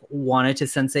public wanted to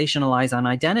sensationalize on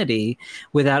identity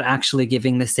without actually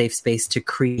giving the safe space to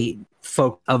create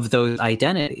folk of those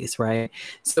identities, right?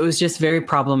 So it was just very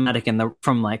problematic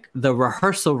from like the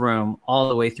rehearsal room all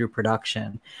the way through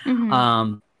production.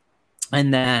 And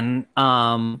then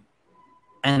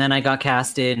I got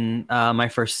cast in my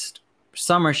first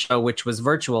summer show, which was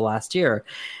virtual last year,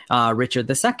 Richard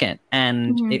II.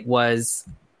 And it was,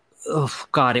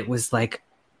 it was like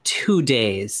 2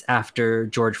 days after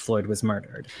George Floyd was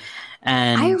murdered.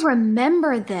 And I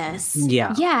remember this.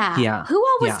 Yeah. Who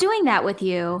all was doing that with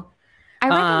you? I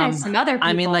recognize some other people.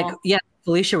 I mean, like,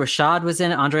 Felicia Rashad was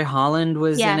in it. Andre Holland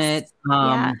was in it.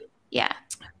 Yeah.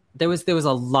 There was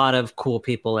a lot of cool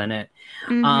people in it.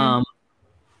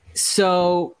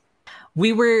 So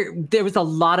there was a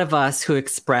lot of us who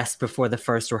expressed before the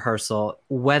first rehearsal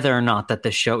whether or not that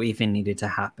the show even needed to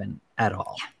happen at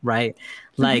all, right?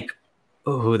 Like,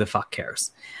 who the fuck cares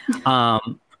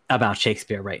about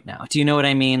Shakespeare right now? Do you know what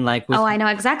I mean? Like, I know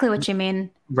exactly what you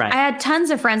mean. Right. I had tons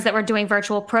of friends that were doing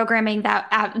virtual programming that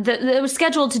was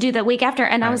scheduled to do the week after,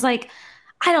 and I was like,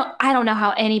 I don't know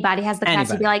how anybody has the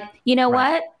capacity to be like, you know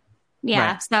what?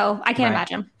 Yeah. Right. So I can't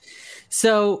imagine.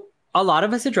 So a lot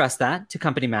of us addressed that to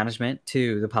company management,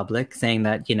 to the public, saying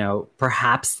that, you know,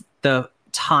 perhaps the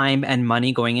time and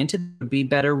money going into it would be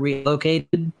better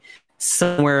relocated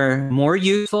somewhere more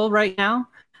useful right now.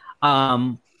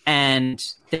 And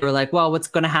they were like, well, what's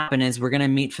going to happen is we're going to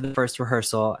meet for the first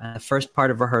rehearsal. And the first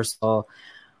part of rehearsal,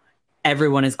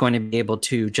 everyone is going to be able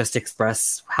to just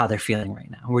express how they're feeling right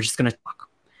now. We're just going to talk.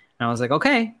 And I was like,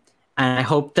 okay. And I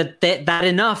hope that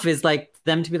enough is like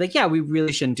them to be like, yeah, we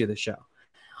really shouldn't do the show.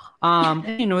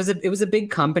 And, you know, it was a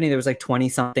big company. There was like 20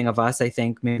 something of us, I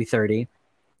think, maybe 30.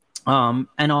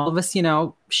 And all of us, you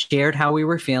know, shared how we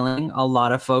were feeling. A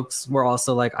lot of folks were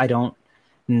also like, I don't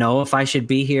know if I should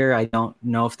be here. I don't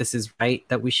know if this is right,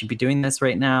 that we should be doing this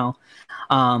right now.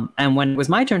 And when it was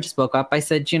my turn to speak up, I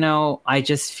said, you know, I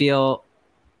feel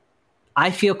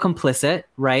complicit,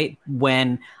 right?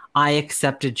 When I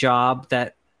accept a job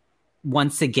that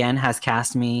once again has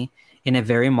cast me in a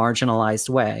very marginalized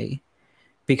way,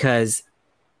 because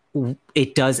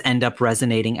it does end up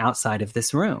resonating outside of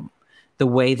this room. The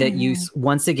way that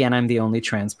once again, I'm the only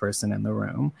trans person in the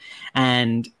room.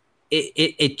 And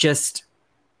it just,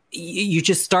 you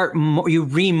just start, you're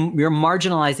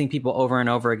marginalizing people over and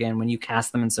over again when you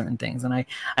cast them in certain things. And I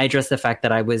addressed the fact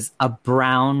that I was a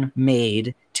brown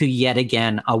maid to yet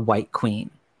again a white queen.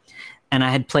 And I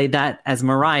had played that as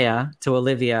Mariah to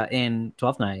Olivia in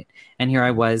 12th Night. And here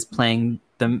I was playing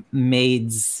the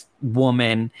maid's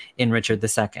woman in Richard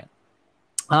II.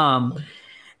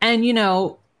 And, you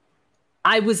know,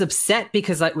 I was upset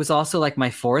because it was also like my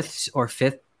fourth or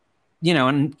fifth, you know,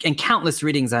 and countless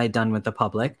readings I had done with the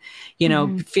public, you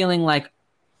know, feeling like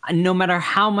no matter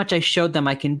how much I showed them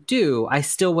I can do, I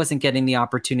still wasn't getting the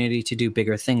opportunity to do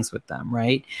bigger things with them,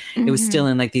 right? It was still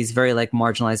in like these very like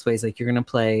marginalized ways, like you're going to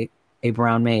play a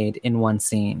brown maid in one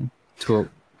scene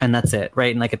and that's it,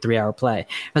 right? In like a 3-hour play. I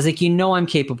was like, you know, I'm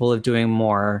capable of doing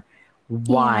more.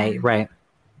 Why? Right.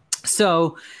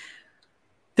 So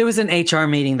there was an HR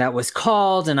meeting that was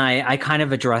called, and I kind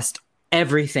of addressed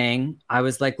everything. I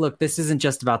was like, look, this isn't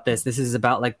just about this. This is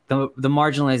about like the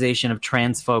marginalization of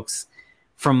trans folks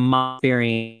from my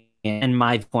experience and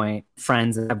my point,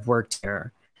 friends that have worked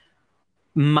here.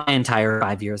 my entire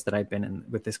 5 years that I've been in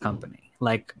with this company.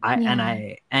 Like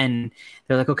and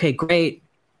they're like, okay, great.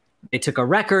 They took a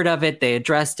record of it. They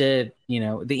addressed it, the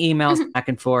emails back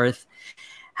and forth.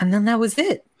 And then that was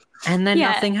it. And then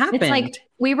nothing happened. It's like,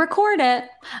 we record it.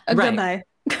 Right.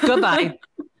 Goodbye.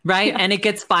 Right. And it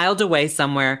gets filed away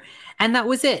somewhere. And that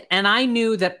was it. And I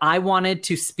knew that I wanted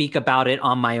to speak about it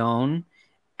on my own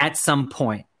at some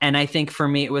point. And I think for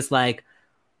me, it was like,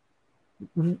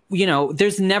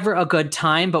 there's never a good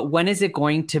time, but when is it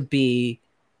going to be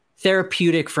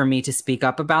therapeutic for me to speak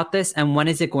up about this? And when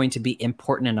is it going to be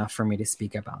important enough for me to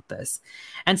speak about this?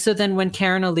 And so then when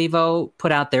Karen Olivo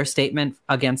put out their statement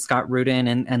against Scott Rudin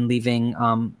and leaving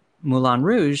Moulin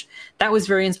Rouge, that was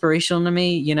very inspirational to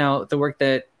me. The work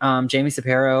that Jamie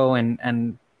Sapero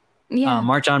and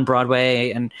March on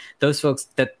Broadway and those folks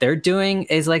that they're doing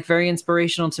is like very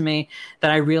inspirational to me, that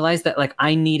I realized that like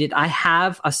I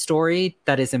have a story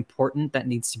that is important that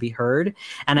needs to be heard.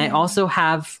 And I also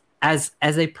have, as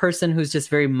a person who's just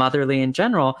very motherly in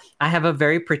general, I have a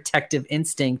very protective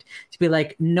instinct to be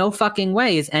like, no fucking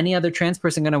way is any other trans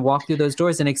person going to walk through those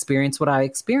doors and experience what I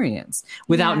experienced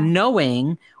without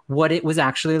knowing what it was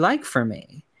actually like for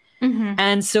me. Mm-hmm.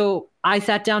 And so I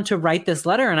sat down to write this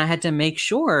letter, and I had to make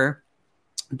sure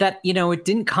that, it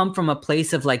didn't come from a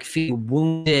place of like feeling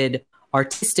wounded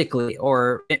artistically,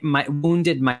 or it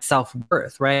wounded my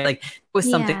self-worth, right? Like it was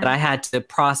something that I had to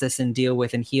process and deal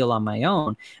with and heal on my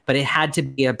own. But it had to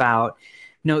be about,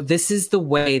 this is the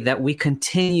way that we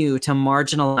continue to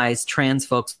marginalize trans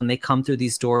folks when they come through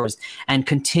these doors and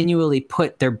continually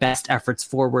put their best efforts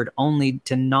forward only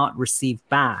to not receive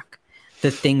back the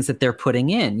things that they're putting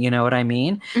in. You know what I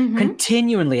mean? Mm-hmm.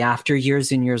 Continually after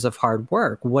years and years of hard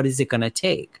work, what is it going to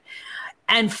take?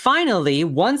 And finally,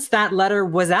 once that letter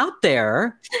was out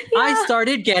there, I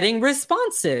started getting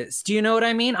responses. Do you know what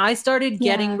I mean? I started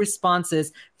getting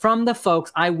responses from the folks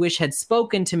I wish had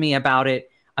spoken to me about it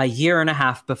a year and a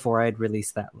half before I'd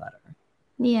released that letter.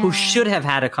 Yeah. Who should have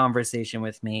had a conversation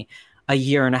with me a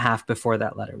year and a half before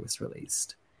that letter was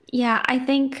released. Yeah, I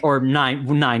think... Or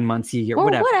 9 months, a year,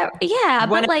 whatever. Yeah,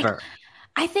 but like,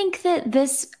 I think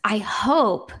that I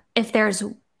hope if there's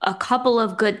a couple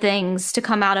of good things to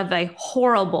come out of a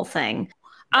horrible thing.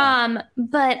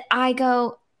 But I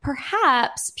go,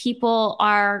 perhaps people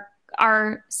are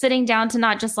sitting down to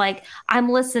not just like, I'm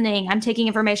listening, I'm taking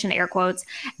information, air quotes,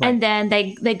 and then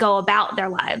they go about their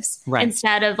lives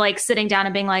instead of like sitting down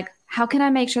and being like, how can I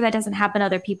make sure that doesn't happen to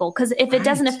other people? Because if it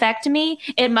doesn't affect me,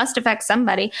 it must affect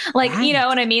somebody. Like, you know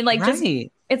what I mean? Like just,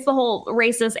 it's the whole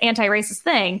racist, anti-racist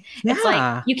thing. Yeah. It's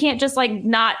like, you can't just like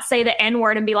not say the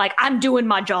N-word and be like, I'm doing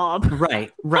my job.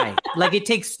 Right. Like it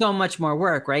takes so much more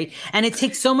work, right? And it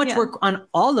takes so much work on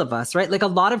all of us, right? Like a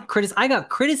lot of I got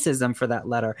criticism for that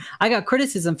letter. I got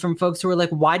criticism from folks who were like,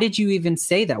 why did you even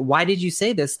say that? Why did you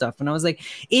say this stuff? And I was like,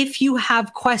 if you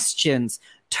have questions,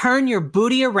 turn your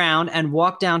booty around and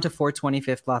walk down to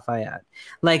 425th Lafayette.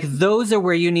 Like those are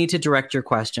where you need to direct your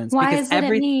questions. Why is it at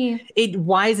me?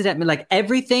 Why is it at me? Like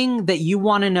everything that you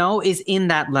want to know is in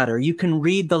that letter. You can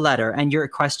read the letter and your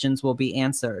questions will be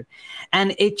answered.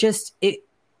 And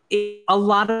a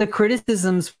lot of the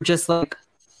criticisms were just like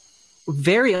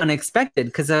very unexpected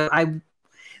because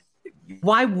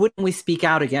why wouldn't we speak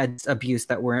out against abuse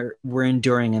that we're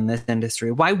enduring in this industry?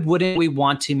 Why wouldn't we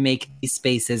want to make these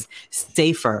spaces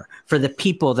safer for the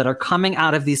people that are coming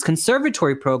out of these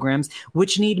conservatory programs,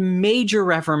 which need major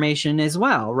reformation as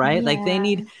well, right? Yeah. Like they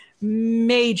need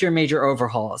major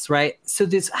overhauls, right? So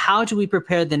how do we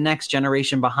prepare the next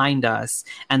generation behind us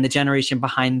and the generation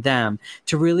behind them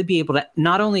to really be able to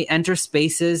not only enter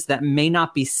spaces that may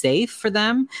not be safe for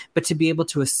them, but to be able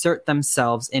to assert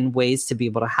themselves in ways to be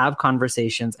able to have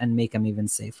conversations and make them even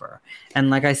safer.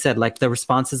 And like I said, like the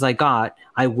responses I got,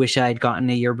 I wish I had gotten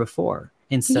a year before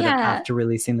instead of after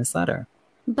releasing this letter.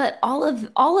 But all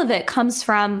of it comes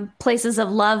from places of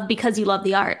love because you love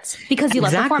the arts, because you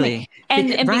love performing.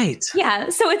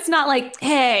 So it's not like,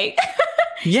 hey,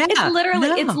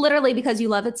 it's literally because you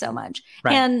love it so much.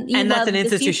 Right. And that's an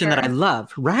institution that I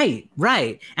love. Right.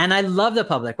 And I love the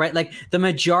public, right? Like the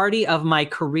majority of my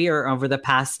career over the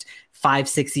past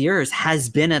 5-6 years has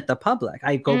been at the public.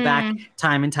 I go back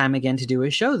time and time again to do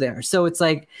a show there. So it's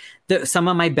like some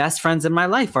of my best friends in my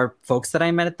life are folks that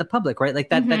I met at the public, right? Like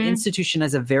that institution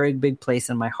has a very big place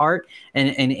in my heart and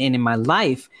in my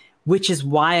life, which is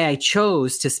why I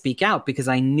chose to speak out, because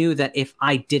I knew that if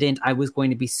I didn't, I was going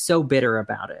to be so bitter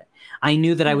about it. I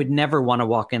knew that I would never want to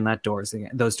walk in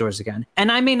those doors again.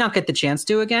 And I may not get the chance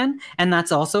to again. And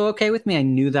that's also okay with me. I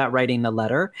knew that writing the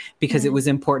letter, because it was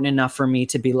important enough for me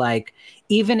to be like,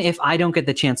 even if I don't get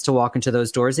the chance to walk into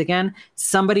those doors again,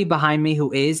 somebody behind me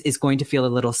who is going to feel a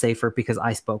little safer because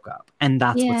I spoke up. And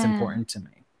that's what's important to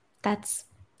me.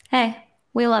 Hey,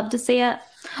 we love to see it.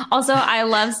 Also, I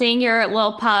love seeing your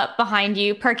little pup behind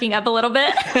you perking up a little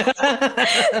bit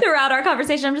throughout our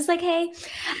conversation. I'm just like, hey.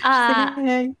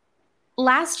 Hey.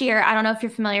 Last year, I don't know if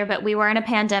you're familiar, but we were in a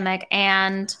pandemic,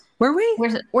 and Were we?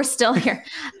 we're still here.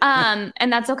 And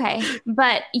that's okay.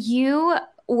 But you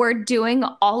were doing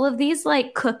all of these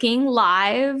like cooking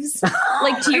lives.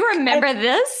 Like, do you remember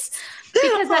this?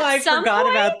 Because at I some forgot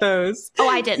point, about those. Oh,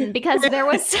 I didn't, because there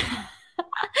was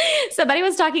somebody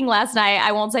was talking last night.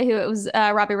 I won't say who it was.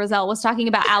 Robbie Roselle was talking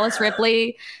about Alice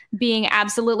Ripley being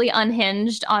absolutely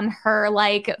unhinged on her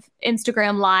like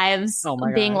Instagram lives,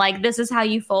 being like, this is how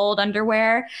you fold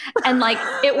underwear. And like,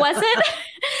 it wasn't,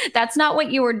 that's not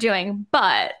what you were doing.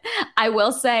 But I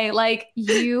will say, like,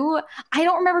 I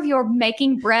don't remember if you were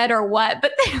making bread or what,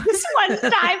 but there was one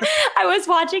time I was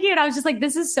watching you and I was just like,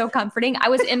 this is so comforting. I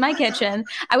was in my kitchen.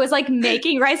 I was like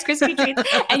making Rice Krispie treats,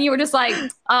 and you were just like,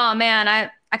 oh man,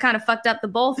 I kind of fucked up the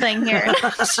bowl thing here. And I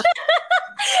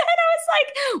was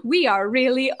like, we are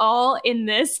really all in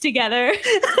this together.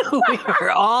 We are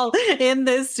all in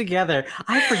this together.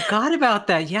 I forgot about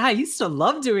that. Yeah, I used to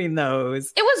love doing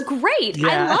those. It was great. Yeah.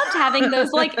 I loved having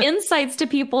those like insights to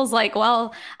people's like,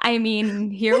 well, I mean,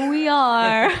 here we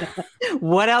are.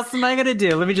 What else am I going to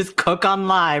do? Let me just cook on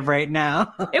live right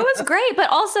now. It was great. But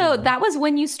also, that was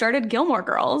when you started Gilmore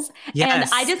Girls. Yes. And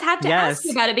I just have to ask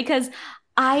you about it, because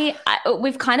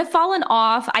we've kind of fallen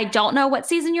off. I don't know what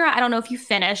season you're at. I don't know if you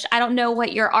finished. I don't know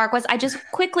what your arc was. I just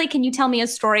quickly, can you tell me a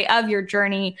story of your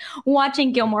journey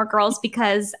watching Gilmore Girls?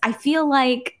 Because I feel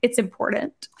like it's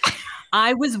important.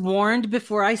 I was warned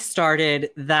before I started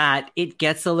that it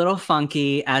gets a little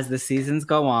funky as the seasons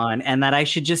go on, and that I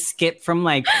should just skip from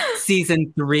like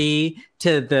season 3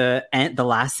 to the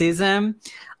last season.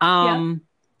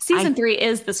 Season 3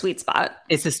 is the sweet spot.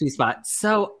 It's the sweet spot.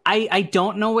 So I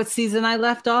don't know what season I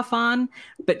left off on,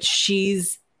 but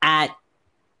she's at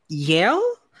Yale.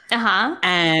 Uh-huh.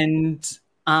 And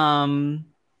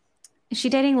is she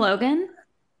dating Logan?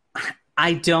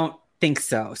 I don't think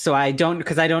so. So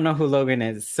because I don't know who Logan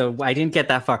is. So I didn't get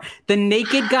that far. The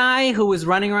naked guy who was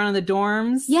running around in the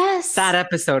dorms. Yes. That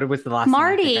episode was the last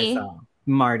Marty. one I think I saw.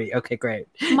 Marty. Okay, great.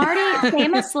 Marty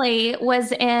famously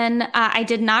was in, I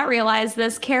did not realize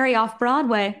this, Carrie off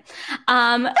Broadway.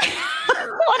 What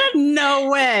a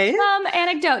no way.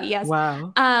 Anecdote, yes.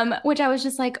 Wow. Which I was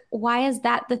just like, why is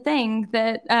that the thing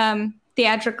that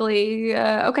theatrically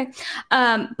okay.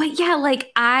 But yeah,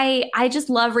 like I just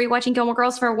love rewatching Gilmore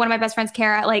Girls for one of my best friends,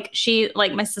 Kara. Like she,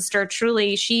 like my sister,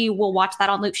 truly, she will watch that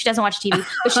on loop. She doesn't watch TV,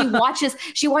 but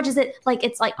she watches it like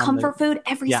it's like comfort food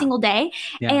every single day.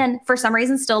 Yeah. And for some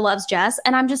reason still loves Jess.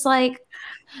 And I'm just like,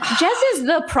 Jess is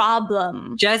the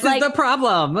problem. Jess is the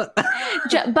problem.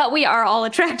 But we are all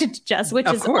attracted to Jess, which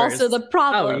is also the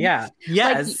problem. Oh, yeah.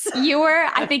 Yes.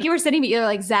 Like I think you were sitting me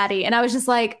like Zaddy. And I was just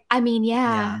like, I mean,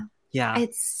 yeah.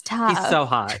 It's tough. He's so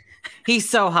hot. He's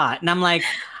so hot. And I'm like,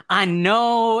 I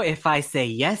know if I say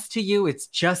yes to you, it's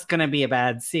just going to be a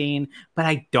bad scene, but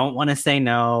I don't want to say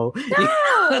no.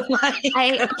 No.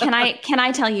 Can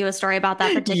I tell you a story about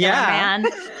that particular man?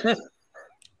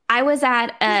 I was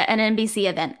at an NBC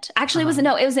event. Actually, it was an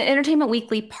Entertainment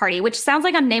Weekly party, which sounds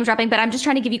like I'm name dropping, but I'm just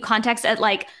trying to give you context at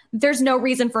like, there's no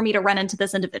reason for me to run into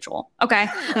this individual. Okay.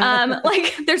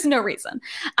 Like there's no reason.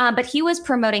 But he was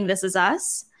promoting This Is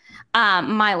Us.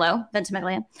 Milo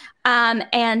Ventimiglia. And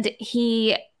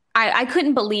I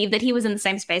couldn't believe that he was in the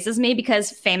same space as me,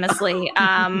 because famously,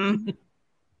 hello,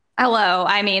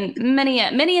 I mean, many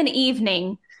an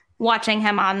evening watching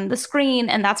him on the screen,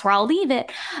 and that's where I'll leave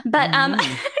it. But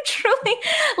truly,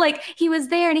 like, he was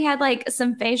there and he had like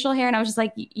some facial hair, and I was just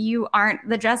like, you aren't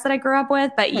the Jess that I grew up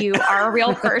with, but you are a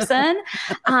real person.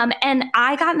 And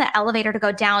I got in the elevator to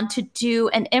go down to do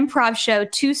an improv show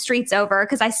 2 streets over,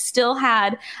 because I still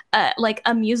had like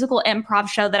a musical improv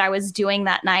show that I was doing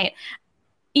that night.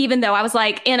 Even though I was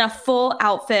like in a full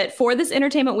outfit for this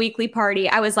Entertainment Weekly party,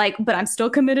 I was like, but I'm still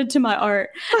committed to my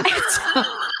art.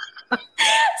 So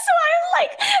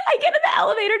I get in the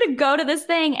elevator to go to this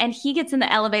thing, and he gets in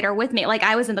the elevator with me. Like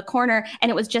I was in the corner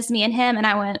and it was just me and him, and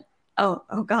I went, oh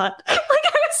God. Like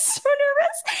I was so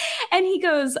nervous. And he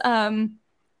goes, can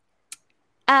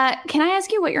I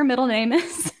ask you what your middle name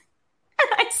is? And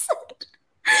I said,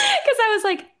 because I was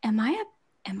like, am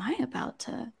I about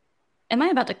to am I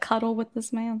about to cuddle with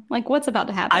this man? Like, what's about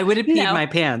to happen? I would have peed No. my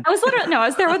pants. I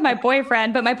was there with my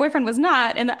boyfriend, but my boyfriend was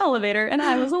not in the elevator and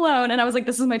I was alone. And I was like,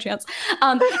 this is my chance.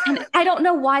 And I don't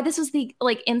know why this was the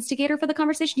like instigator for the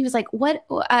conversation. He was like, what,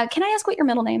 can I ask what your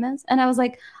middle name is? And I was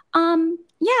like,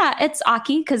 yeah, it's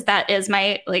Aki. Because that is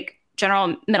my like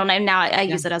general middle name. Now I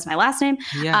use it as my last name.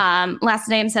 Yeah. Last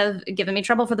names have given me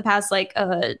trouble for the past like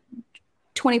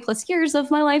 20 plus years of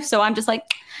my life. So I'm just like,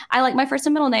 I like my first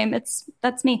and middle name.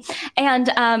 That's me. And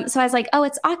so I was like, oh,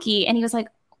 it's Aki. And he was like,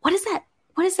 what is that?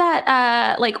 What is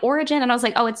that like origin? And I was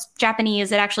like, oh, it's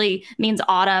Japanese. It actually means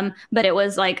autumn, but it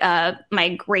was like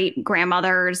my great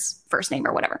grandmother's first name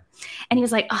or whatever. And he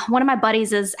was like, oh, one of my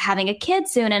buddies is having a kid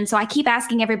soon. And so I keep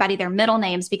asking everybody their middle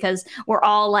names because we're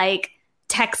all like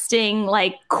texting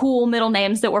like cool middle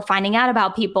names that we're finding out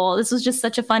about people. This was just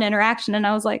such a fun interaction. And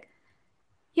I was like,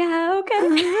 yeah, okay.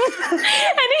 And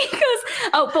he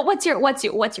goes, oh, but what's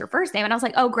your first name? And I was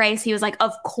like, oh, Grace. He was like,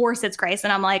 of course it's Grace.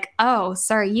 And I'm like, oh,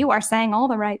 sir, you are saying all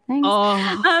the right things.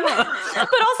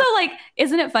 But also like,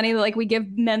 isn't it funny that like we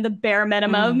give men the bare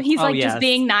minimum? He's like just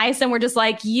being nice. And we're just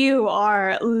like, you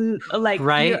are like,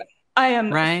 right. I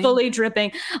am fully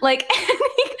dripping. Like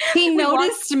he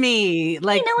noticed me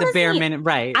like the bare minimum.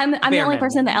 Right. I'm the only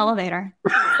person in the elevator.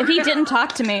 If he didn't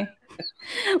talk to me,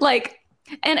 like,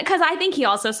 and because I think he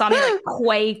also saw me like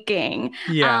quaking.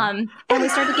 Yeah. And we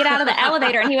started to get out of the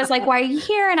elevator and he was like, why are you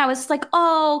here? And I was just like,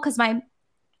 oh, because my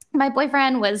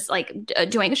boyfriend was like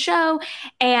doing a show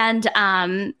and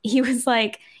he was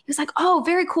like, oh,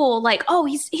 very cool. Like, oh,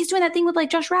 he's doing that thing with like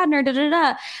Josh Radnor,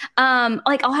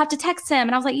 like I'll have to text him.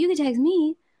 And I was like, you can text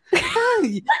me.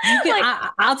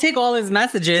 I'll take all his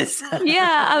messages.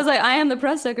 Yeah, I was like, I am the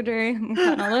press secretary. I'm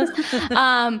cutting all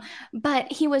this.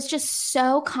 But he was just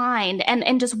so kind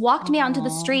and just walked me out into the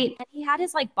street. And he had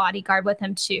his like bodyguard with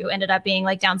him too. Ended up being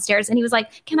like downstairs, and he was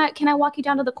like, "Can I walk you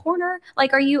down to the corner?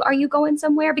 Like, are you going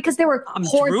somewhere?" Because there were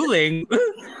drooling.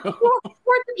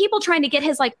 hordes of people trying to get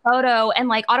his like photo and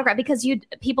like autograph because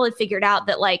people had figured out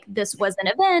that like this was an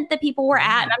event that people were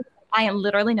at. And I am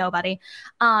literally nobody.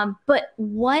 But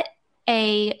what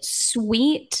a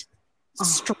sweet,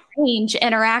 strange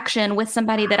interaction with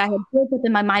somebody that I had built up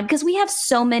in my mind, because we have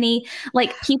so many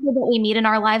like people that we meet in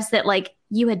our lives that like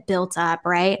you had built up,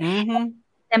 right? Mm-hmm.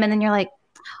 And then you're like,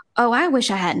 oh, I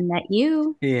wish I hadn't met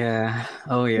you. Yeah.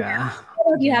 Oh yeah.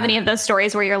 Do you have any of those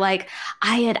stories where you're like,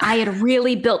 I had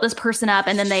really built this person up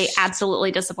and then they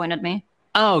absolutely disappointed me?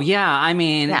 Oh, yeah. I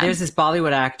mean, there's this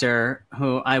Bollywood actor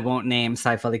who I won't name,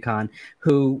 Saif Ali Khan,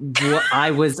 who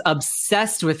I was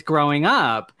obsessed with growing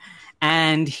up.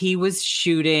 And he was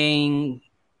shooting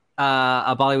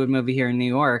a Bollywood movie here in New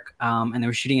York. And they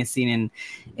were shooting a scene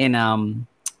in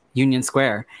Union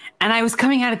Square. And I was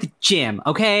coming out of the gym,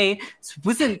 okay? So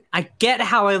I get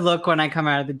how I look when I come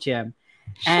out of the gym.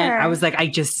 Sure. And I was like, he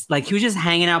was just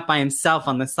hanging out by himself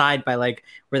on the side by like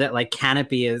where that like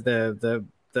canopy is, the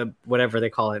whatever they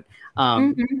call it,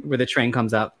 where the train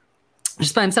comes up,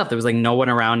 just by himself. There was like no one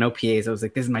around, no PAs. I was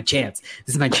like, this is my chance.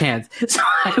 So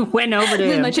I went over to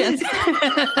him. This is my chance.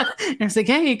 And I was like,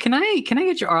 hey, can I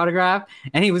get your autograph?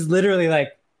 And he was literally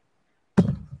like,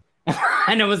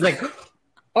 and I was like,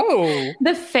 oh.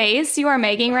 The face you are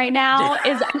making right now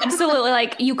is absolutely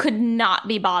like you could not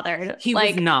be bothered. He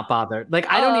was not bothered. Like,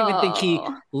 I don't even think he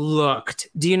looked.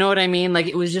 Do you know what I mean? Like,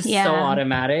 it was just so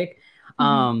automatic.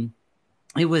 Mm-hmm.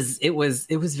 It was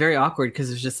very awkward because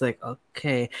it was just like,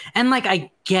 okay. And like,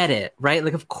 I get it, right?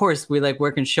 Like, of course we like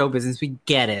work in show business. We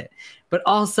get it. But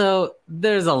also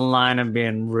there's a line of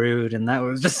being rude. And that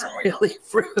was just really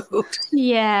rude.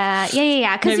 Yeah.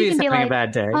 Cause maybe you can be like, a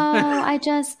bad day.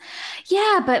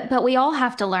 But we all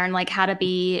have to learn like how to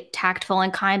be tactful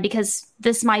and kind, because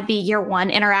this might be your one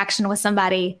interaction with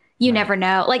somebody. You never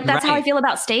know. Like, that's how I feel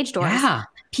about stage doors. Yeah.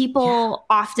 People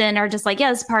often are just like, yeah,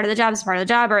 this is part of the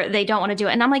job, or they don't want to do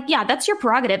it. And I'm like, yeah, that's your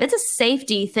prerogative. It's a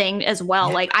safety thing as well.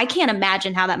 Yeah. Like, I can't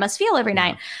imagine how that must feel every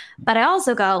night. But I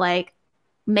also go like,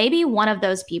 maybe one of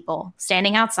those people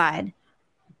standing outside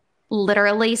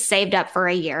literally saved up for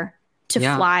a year to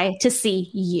fly to see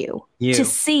you. To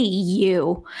see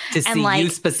you. To see like, you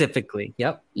specifically.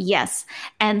 Yep. Yes.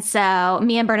 And so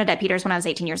me and Bernadette Peters when I was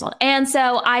 18 years old. And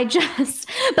so I just,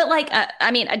 but like,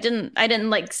 I mean, I didn't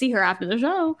like see her after the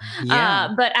show.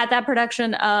 Yeah. But at that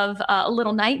production of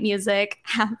Little Night Music,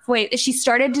 halfway, she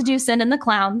started to do Send in the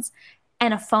Clowns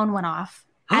and a phone went off.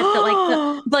 At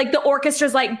the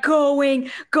orchestra's like going.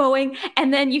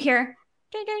 And then you hear,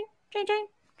 ding, ding, ding, ding,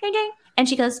 ding, ding. And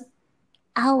she goes,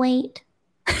 I'll wait.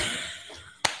 And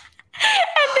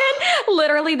then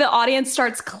literally the audience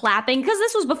starts clapping because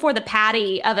this was before the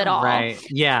patty of it all. Right.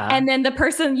 Yeah. And then the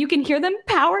person, you can hear them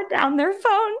power down their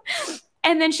phone.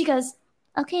 And then she goes,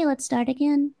 okay, let's start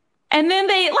again. And then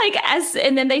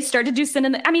they start to do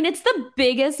Sin. I mean, it's the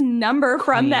biggest number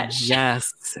from that show.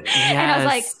 Yes. And I was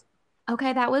like,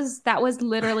 okay, that was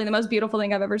literally the most beautiful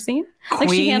thing I've ever seen. Like Queen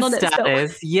she handled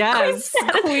status. it so. Yes.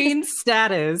 Queen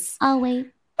status. Oh,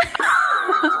 wait.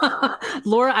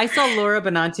 I saw Laura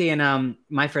Benanti in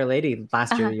My Fair Lady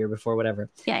last year, the year before, whatever.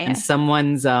 Yeah. And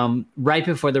someone's Right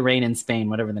Before the Rain in Spain,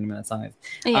 whatever the name of that song is.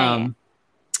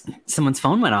 Someone's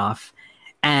phone went off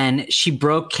and she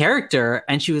broke character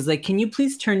and she was like, "Can you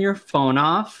please turn your phone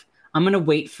off? I'm gonna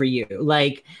wait for you."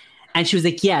 And she was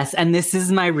like, "Yes, and this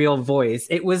is my real voice."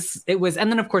 It was,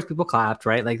 and then of course people clapped,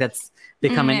 right? Like that's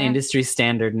become an industry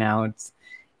standard now. It's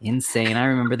insane. I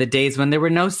remember the days when there were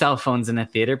no cell phones in a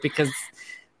theater because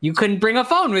you couldn't bring a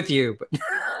phone with you.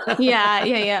 Yeah.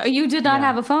 You did not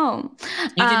have a phone.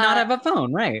 You did not have a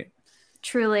phone, right?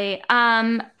 Truly.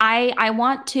 I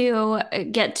want to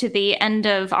get to the end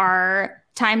of our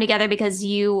time together because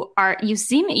you're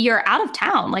out of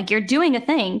town. Like you're doing a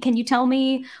thing. Can you tell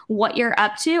me what you're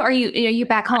up to? Are you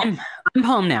back home? I'm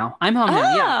home now.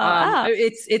 Yeah.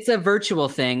 It's a virtual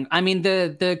thing. I mean,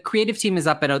 the creative team is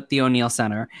up at the O'Neill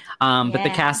Center. But the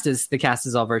cast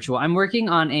is all virtual. I'm working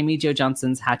on Amy Jo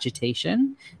Johnson's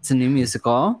Hatchetation. It's a new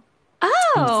musical.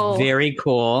 Oh, it's very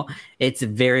cool. It's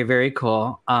very, very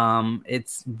cool.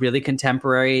 It's really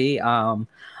contemporary.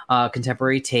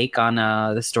 Contemporary take on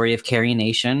the story of Carrie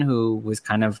Nation, who was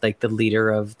kind of like the leader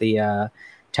of the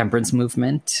temperance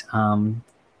movement.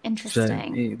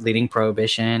 Interesting. Leading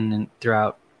prohibition and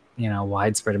throughout,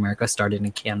 widespread America, started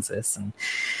in Kansas. And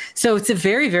so it's a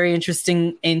very, very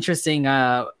interesting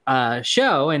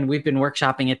show. And we've been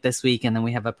workshopping it this week. And then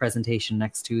we have a presentation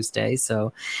next Tuesday.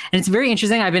 And it's very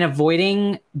interesting. I've been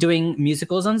avoiding doing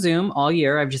musicals on Zoom all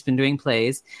year. I've just been doing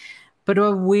plays. But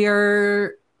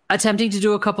we're attempting to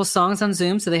do a couple songs on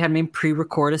Zoom. So they had me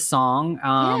pre-record a song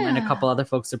and a couple other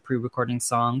folks are pre-recording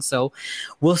songs. So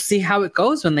we'll see how it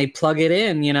goes when they plug it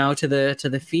in, to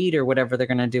the feed or whatever they're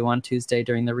going to do on Tuesday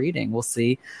during the reading. We'll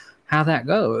see how that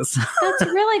goes. That's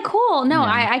really cool. No,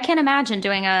 I can't imagine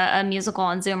doing a musical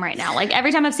on Zoom right now. Like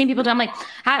every time I've seen people do it, I'm like,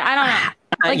 I don't know.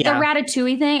 Like the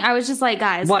Ratatouille thing, I was just like,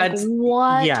 guys, what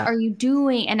are you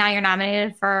doing? And now you're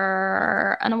nominated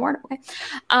for an award. Okay.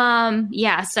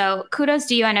 So kudos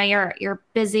to you. I know you're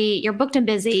busy. You're booked and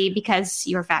busy because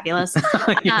you're fabulous.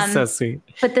 You're so sweet.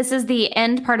 But this is the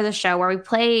end part of the show where we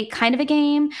play kind of a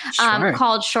game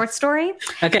called Short Story.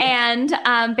 Okay. And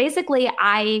basically,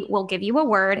 I will give you a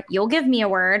word. You'll give me a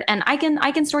word, and I can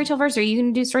storytell first, or you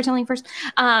can do storytelling first.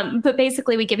 But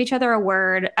basically, we give each other a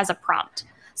word as a prompt.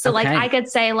 So like I could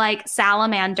say like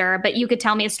salamander, but you could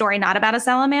tell me a story not about a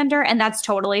salamander, and that's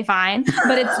totally fine.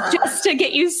 But it's just to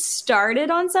get you started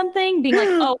on something, being like,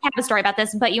 oh, I have a story about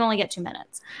this, but you only get 2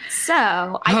 minutes. So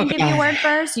I can give you a word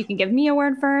first. You can give me a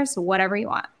word first, whatever you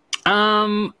want.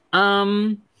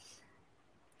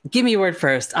 Give me a word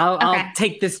first. I'll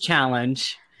take this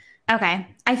challenge. Okay.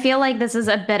 I feel like this is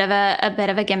a bit of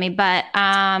a gimme, but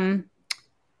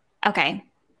okay.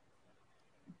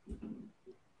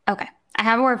 Okay. I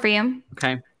have a word for you.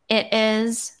 Okay. It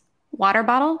is water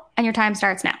bottle, and your time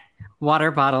starts now.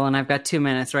 Water bottle, and I've got 2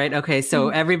 minutes, right? Okay, so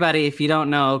everybody, if you don't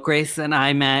know, Grace and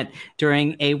I met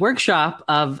during a workshop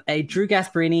of a Drew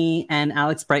Gasparini and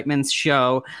Alex Brightman's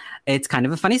show. It's kind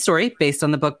of a funny story based on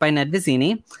the book by Ned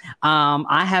Vizzini.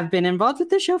 I have been involved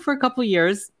with this show for a couple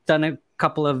years, done a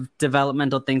couple of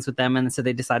developmental things with them, and so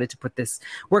they decided to put this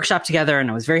workshop together,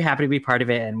 and I was very happy to be part of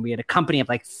it. And we had a company of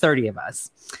like 30 of us,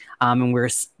 and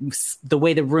the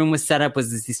way the room was set up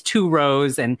was these 2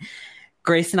 rows, and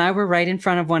Grace and I were right in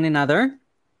front of one another,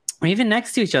 or even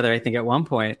next to each other, I think, at one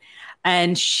point.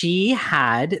 And she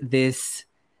had this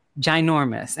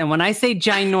ginormous, and when I say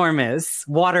ginormous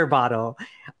water bottle,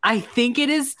 I think it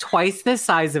is twice the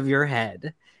size of your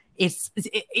head. It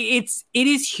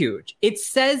is huge. It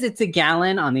says it's a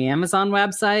gallon on the Amazon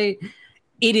website.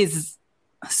 It is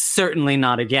certainly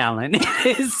not a gallon.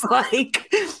 It is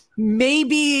like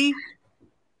maybe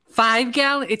 5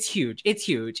 gallons. It's huge. It's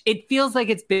huge. It feels like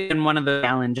it's been one of the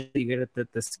gallons you get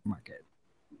at the supermarket.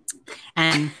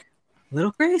 And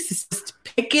little Grace is just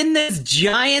picking this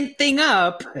giant thing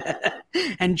up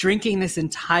and drinking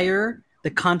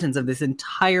the contents of this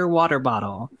entire water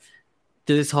bottle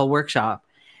through this whole workshop.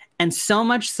 And so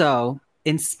much so,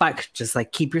 just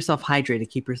like keep yourself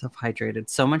hydrated.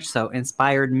 So much so,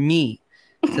 inspired me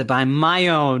to buy my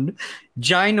own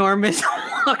ginormous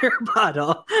water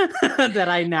bottle that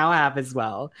I now have as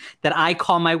well, that I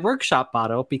call my workshop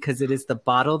bottle because it is the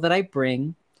bottle that I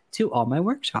bring to all my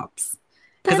workshops.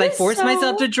 Because I force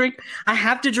myself to drink. I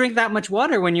have to drink that much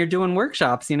water when you're doing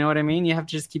workshops. You know what I mean? You have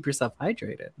to just keep yourself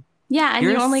hydrated. Yeah, and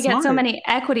You're you only get so smart. many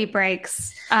equity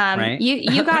breaks. Right?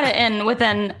 You got it in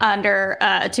within under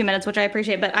 2 minutes, which I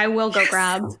appreciate. But I will go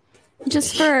grab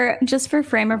just for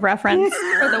frame of reference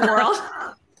for the world.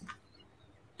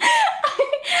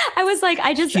 I was like,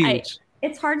 Huge.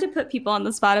 it's hard to put people on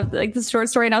the spot of like the short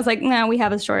story, and I was like, no, we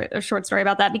have a short story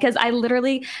about that, because I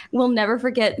literally will never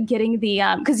forget getting the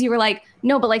because you were like,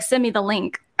 no, but like send me the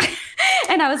link.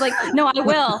 And I was like, no, I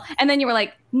will. And then you were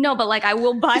like, no, but like I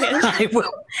will buy it. I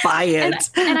will buy it.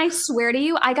 And I swear to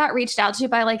you, I got reached out to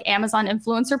by like Amazon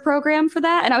influencer program for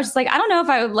that. And I was just like, I don't know if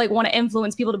I would like want to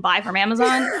influence people to buy from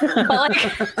Amazon, but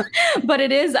like, but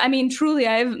it is, I mean, truly,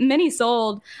 I have many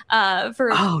sold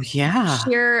for Oh yeah.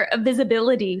 sheer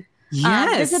visibility.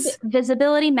 Yes.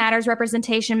 Visibility matters,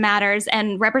 representation matters,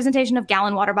 and representation of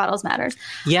gallon water bottles matters.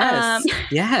 Yes.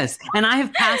 Yes. And I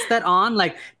have passed that on.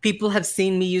 Like people have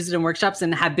seen me use it in workshops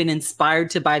and have been inspired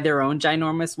to buy their own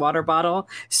ginormous water bottle.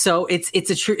 So it's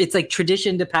like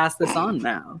tradition to pass this on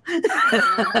now.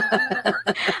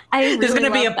 I There's really going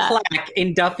to be a love that. plaque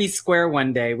in Duffy Square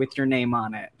one day with your name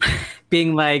on it,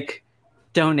 being like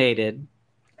donated.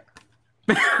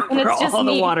 And for it's just all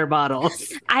the me. water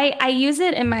bottles. I use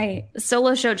it in my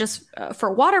solo show just for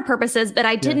water purposes, but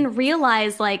I didn't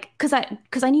realize like because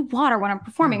I need water when I'm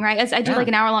performing, right? I do like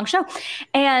an hour-long show,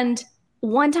 and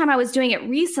one time I was doing it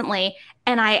recently,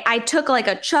 and I took like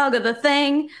a chug of the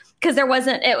thing because there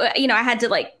wasn't, I had to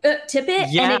like tip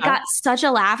it, and it got such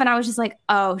a laugh, and I was just like,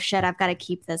 oh shit, I've got to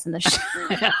keep this in the show.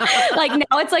 Like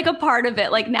now it's like a part of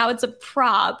it. Like now it's a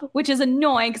prop, which is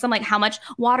annoying because I'm like, how much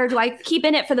water do I keep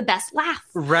in it for the best laugh?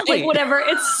 Right. Like whatever.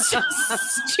 It's so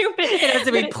stupid. It has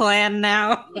to be planned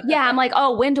now. Yeah, I'm like,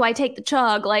 oh, when do I take the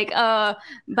chug? Like,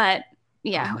 but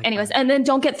yeah. Anyways, and then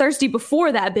don't get thirsty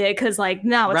before that bit because like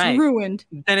now it's ruined.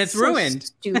 Then it's ruined.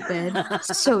 Stupid.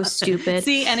 So stupid.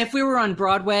 See, and if we were on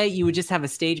Broadway, you would just have a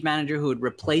stage manager who would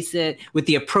replace it with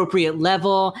the appropriate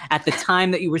level at the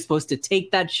time that you were supposed to take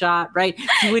that shot, right?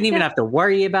 You wouldn't even have to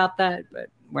worry about that, but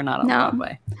we're not on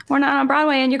Broadway. We're not on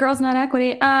Broadway, and your girl's not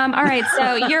equity. All right,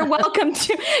 so you're welcome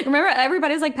to remember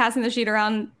everybody's like passing the sheet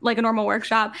around like a normal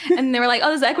workshop, and they were like, oh,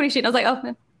 this is the equity sheet. And I was like,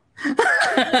 oh,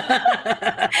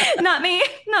 not me,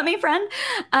 friend.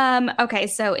 Okay,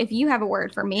 so if you have a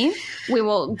word for me, we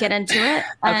will get into it.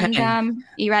 And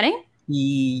you ready?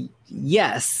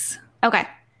 Yes. Okay.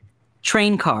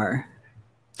 Train car.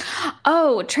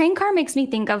 Oh, train car makes me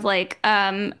think of like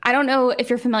I don't know if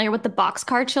you're familiar with the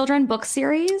Boxcar Children book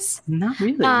series. Not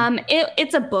really.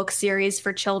 It's a book series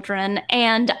for children,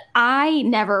 and I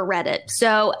never read it,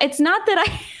 so it's not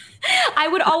that I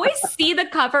would always see the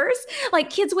covers, like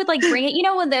kids would like bring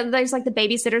it, when there's like the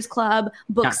Babysitter's Club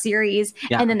book series,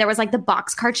 and then there was like the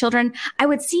Boxcar Children. I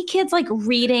would see kids like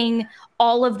reading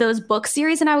all of those book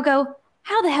series, and I would go,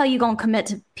 how the hell are you going to commit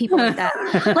to people like that?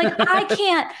 Like I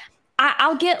can't,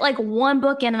 I'll get like one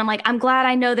book in and I'm like, I'm glad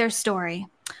I know their story.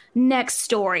 Next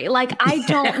story. Like I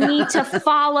don't need to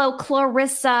follow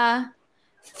Clarissa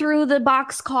through the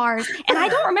boxcars. And I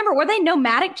don't remember, were they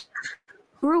nomadic?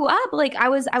 Grew up like I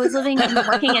was living and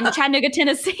working in Chattanooga,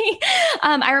 Tennessee.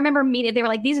 I remember meeting, they were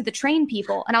like, these are the train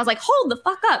people, and I was like, hold the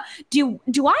fuck up. Do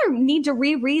I need to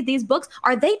reread these books?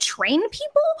 Are they train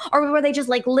people, or were they just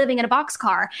like living in a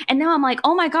boxcar? And now I'm like,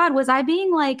 oh my god, was I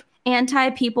being like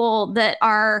anti people that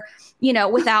are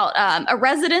without a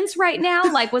residence right now?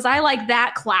 Like was I like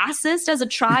that classist as a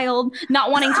child, not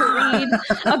wanting to read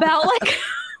about like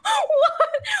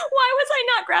why was I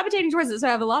not gravitating towards it? So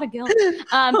I have a lot of guilt.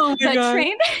 But train car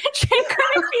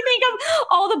makes me think of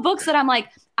all the books that I'm like,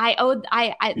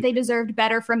 they deserved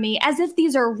better from me, as if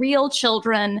these are real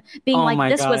children being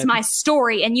this was my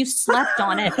story and you slept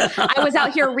on it. I was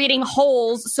out here reading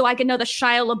Holes so I could know the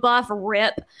Shia LaBeouf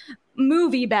rip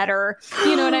movie better.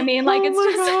 You know what I mean? Like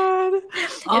my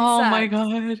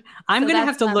god. I'm gonna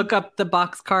have to look up the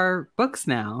Boxcar books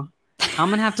now. I'm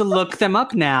going to have to look them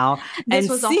up now and see.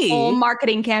 This was a whole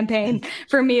marketing campaign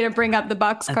for me to bring up the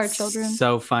Boxcar Children.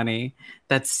 So funny.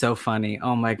 That's so funny.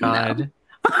 Oh my God.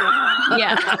 No.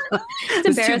 Yeah.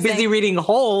 It's I was too busy reading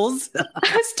Holes. I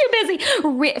was too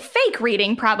busy. Fake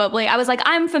reading, probably. I was like,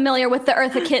 I'm familiar with the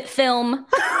Eartha Kitt film.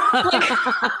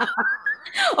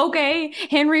 Okay,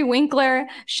 Henry Winkler,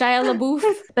 Shia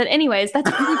LaBeouf. But anyways,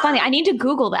 that's really funny. I need to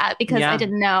Google that because I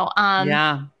didn't know.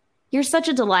 Yeah. You're such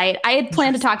a delight. I had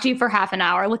planned to talk to you for half an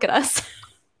hour. Look at us.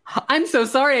 I'm so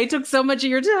sorry. I took so much of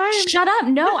your time. Shut up.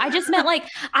 No, I just meant like,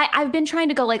 I've been trying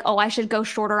to go like, oh, I should go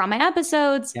shorter on my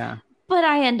episodes. Yeah. but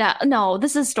I end up, no,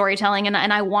 this is storytelling, and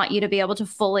I want you to be able to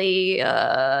fully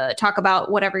talk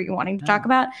about whatever you're wanting to talk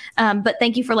about. But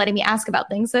thank you for letting me ask about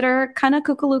things that are kind of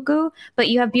cuckoo-luckoo, but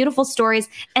you have beautiful stories.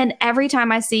 And every time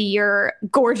I see your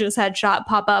gorgeous headshot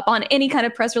pop up on any kind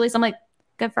of press release, I'm like,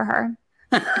 good for her.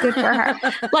 Good for her.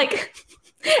 Like,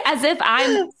 as if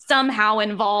I'm somehow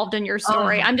involved in your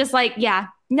story. I'm just like, yeah,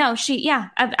 no,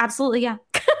 absolutely, yeah.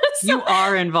 So, you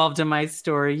are involved in my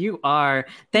story. You are.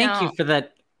 Thank you for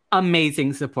that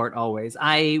amazing support always.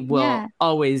 I will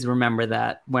always remember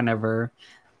that whenever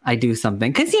I do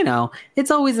something. Because, you know, it's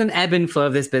always an ebb and flow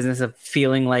of this business of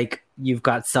feeling like you've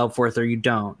got self-worth or you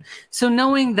don't. So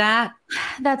knowing that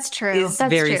that's true.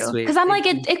 That's very true. sweet. Because I'm like,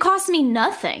 it costs me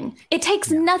nothing. It takes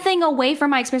nothing away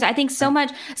from my experience. I think so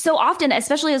often,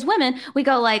 especially as women, we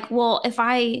go like, well, if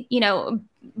I, you know,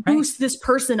 boost this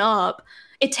person up,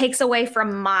 it takes away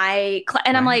from my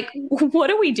and I'm like, what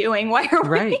are we doing? Why are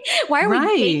we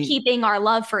gatekeeping our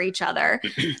love for each other?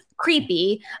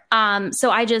 Creepy. So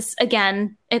I just,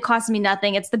 again, it costs me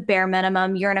nothing. It's the bare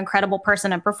minimum. You're an incredible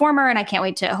person and performer, and I can't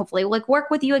wait to hopefully like work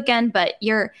with you again. But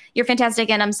you're fantastic,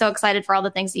 and I'm so excited for all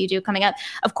the things that you do coming up.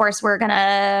 Of course, we're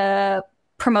gonna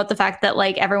promote the fact that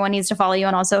like everyone needs to follow you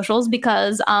on all socials,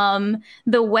 because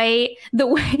the way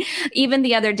even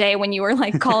the other day when you were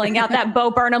like calling out that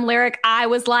Bo Burnham lyric, I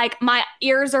was like, my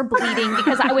ears are bleeding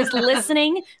because I was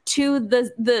listening to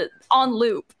the on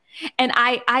loop, and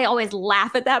I always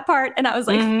laugh at that part, and I was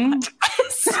like, I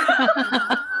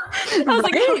was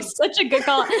like, that was such a good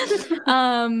call.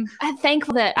 I'm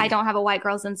thankful that I don't have a white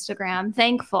girl's Instagram.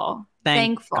 Thankful.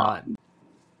 God.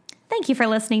 Thank you for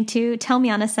listening to Tell Me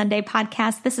on a Sunday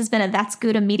podcast. This has been a That's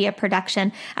Gouda Media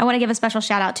production. I want to give a special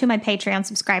shout out to my Patreon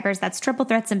subscribers. That's Triple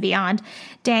Threats and Beyond.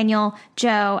 Daniel,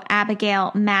 Joe,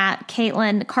 Abigail, Matt,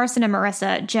 Caitlin, Carson and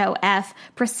Marissa, Joe F.,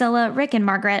 Priscilla, Rick and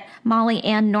Margaret, Molly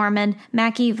and Norman,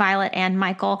 Mackie, Violet, and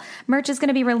Michael. Merch is going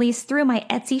to be released through my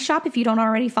Etsy shop. If you don't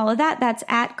already follow that, that's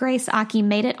at Grace Aki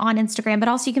Made It on Instagram, but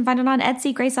also you can find it on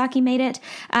Etsy, Grace Aki Made It.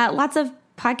 Lots of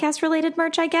podcast related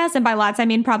merch, I guess. And by lots, I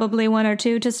mean probably one or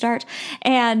two to start.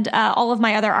 And all of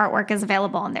my other artwork is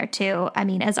available on there too. I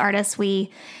mean, as artists,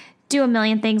 we do a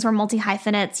million things. We're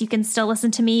multi-hyphenates. You can still listen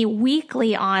to me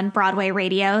weekly on Broadway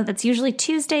radio. That's usually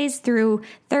Tuesdays through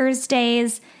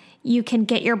Thursdays. You can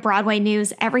get your Broadway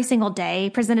news every single day,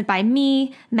 presented by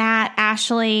me, Matt,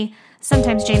 Ashley,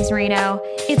 sometimes James Marino.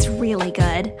 It's really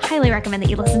good. Highly recommend that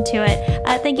you listen to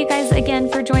it. Thank you guys again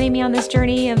for joining me on this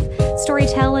journey of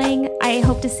storytelling. I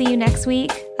hope to see you next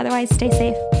week. Otherwise, stay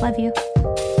safe. Love you.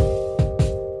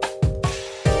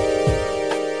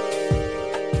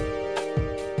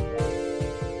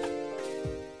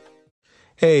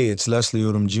 Hey, it's Leslie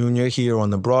Odom Jr. here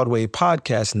on the Broadway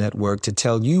Podcast Network to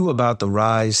tell you about the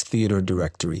Rise Theater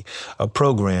Directory, a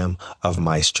program of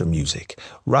Maestra Music.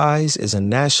 Rise is a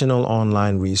national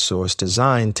online resource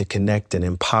designed to connect and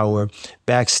empower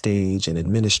backstage and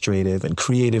administrative and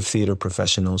creative theater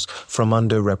professionals from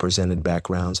underrepresented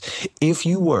backgrounds. If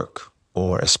you work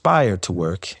or aspire to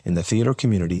work in the theater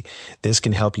community, this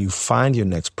can help you find your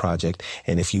next project.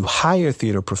 And if you hire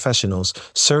theater professionals,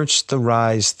 search the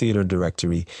Rise Theater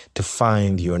Directory to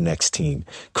find your next team.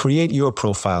 Create your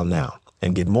profile now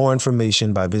and get more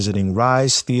information by visiting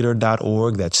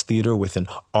risetheater.org. That's theater with an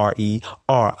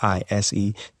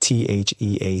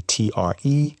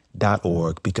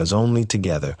RERISETHEATRE.org, because only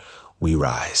together we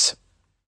rise.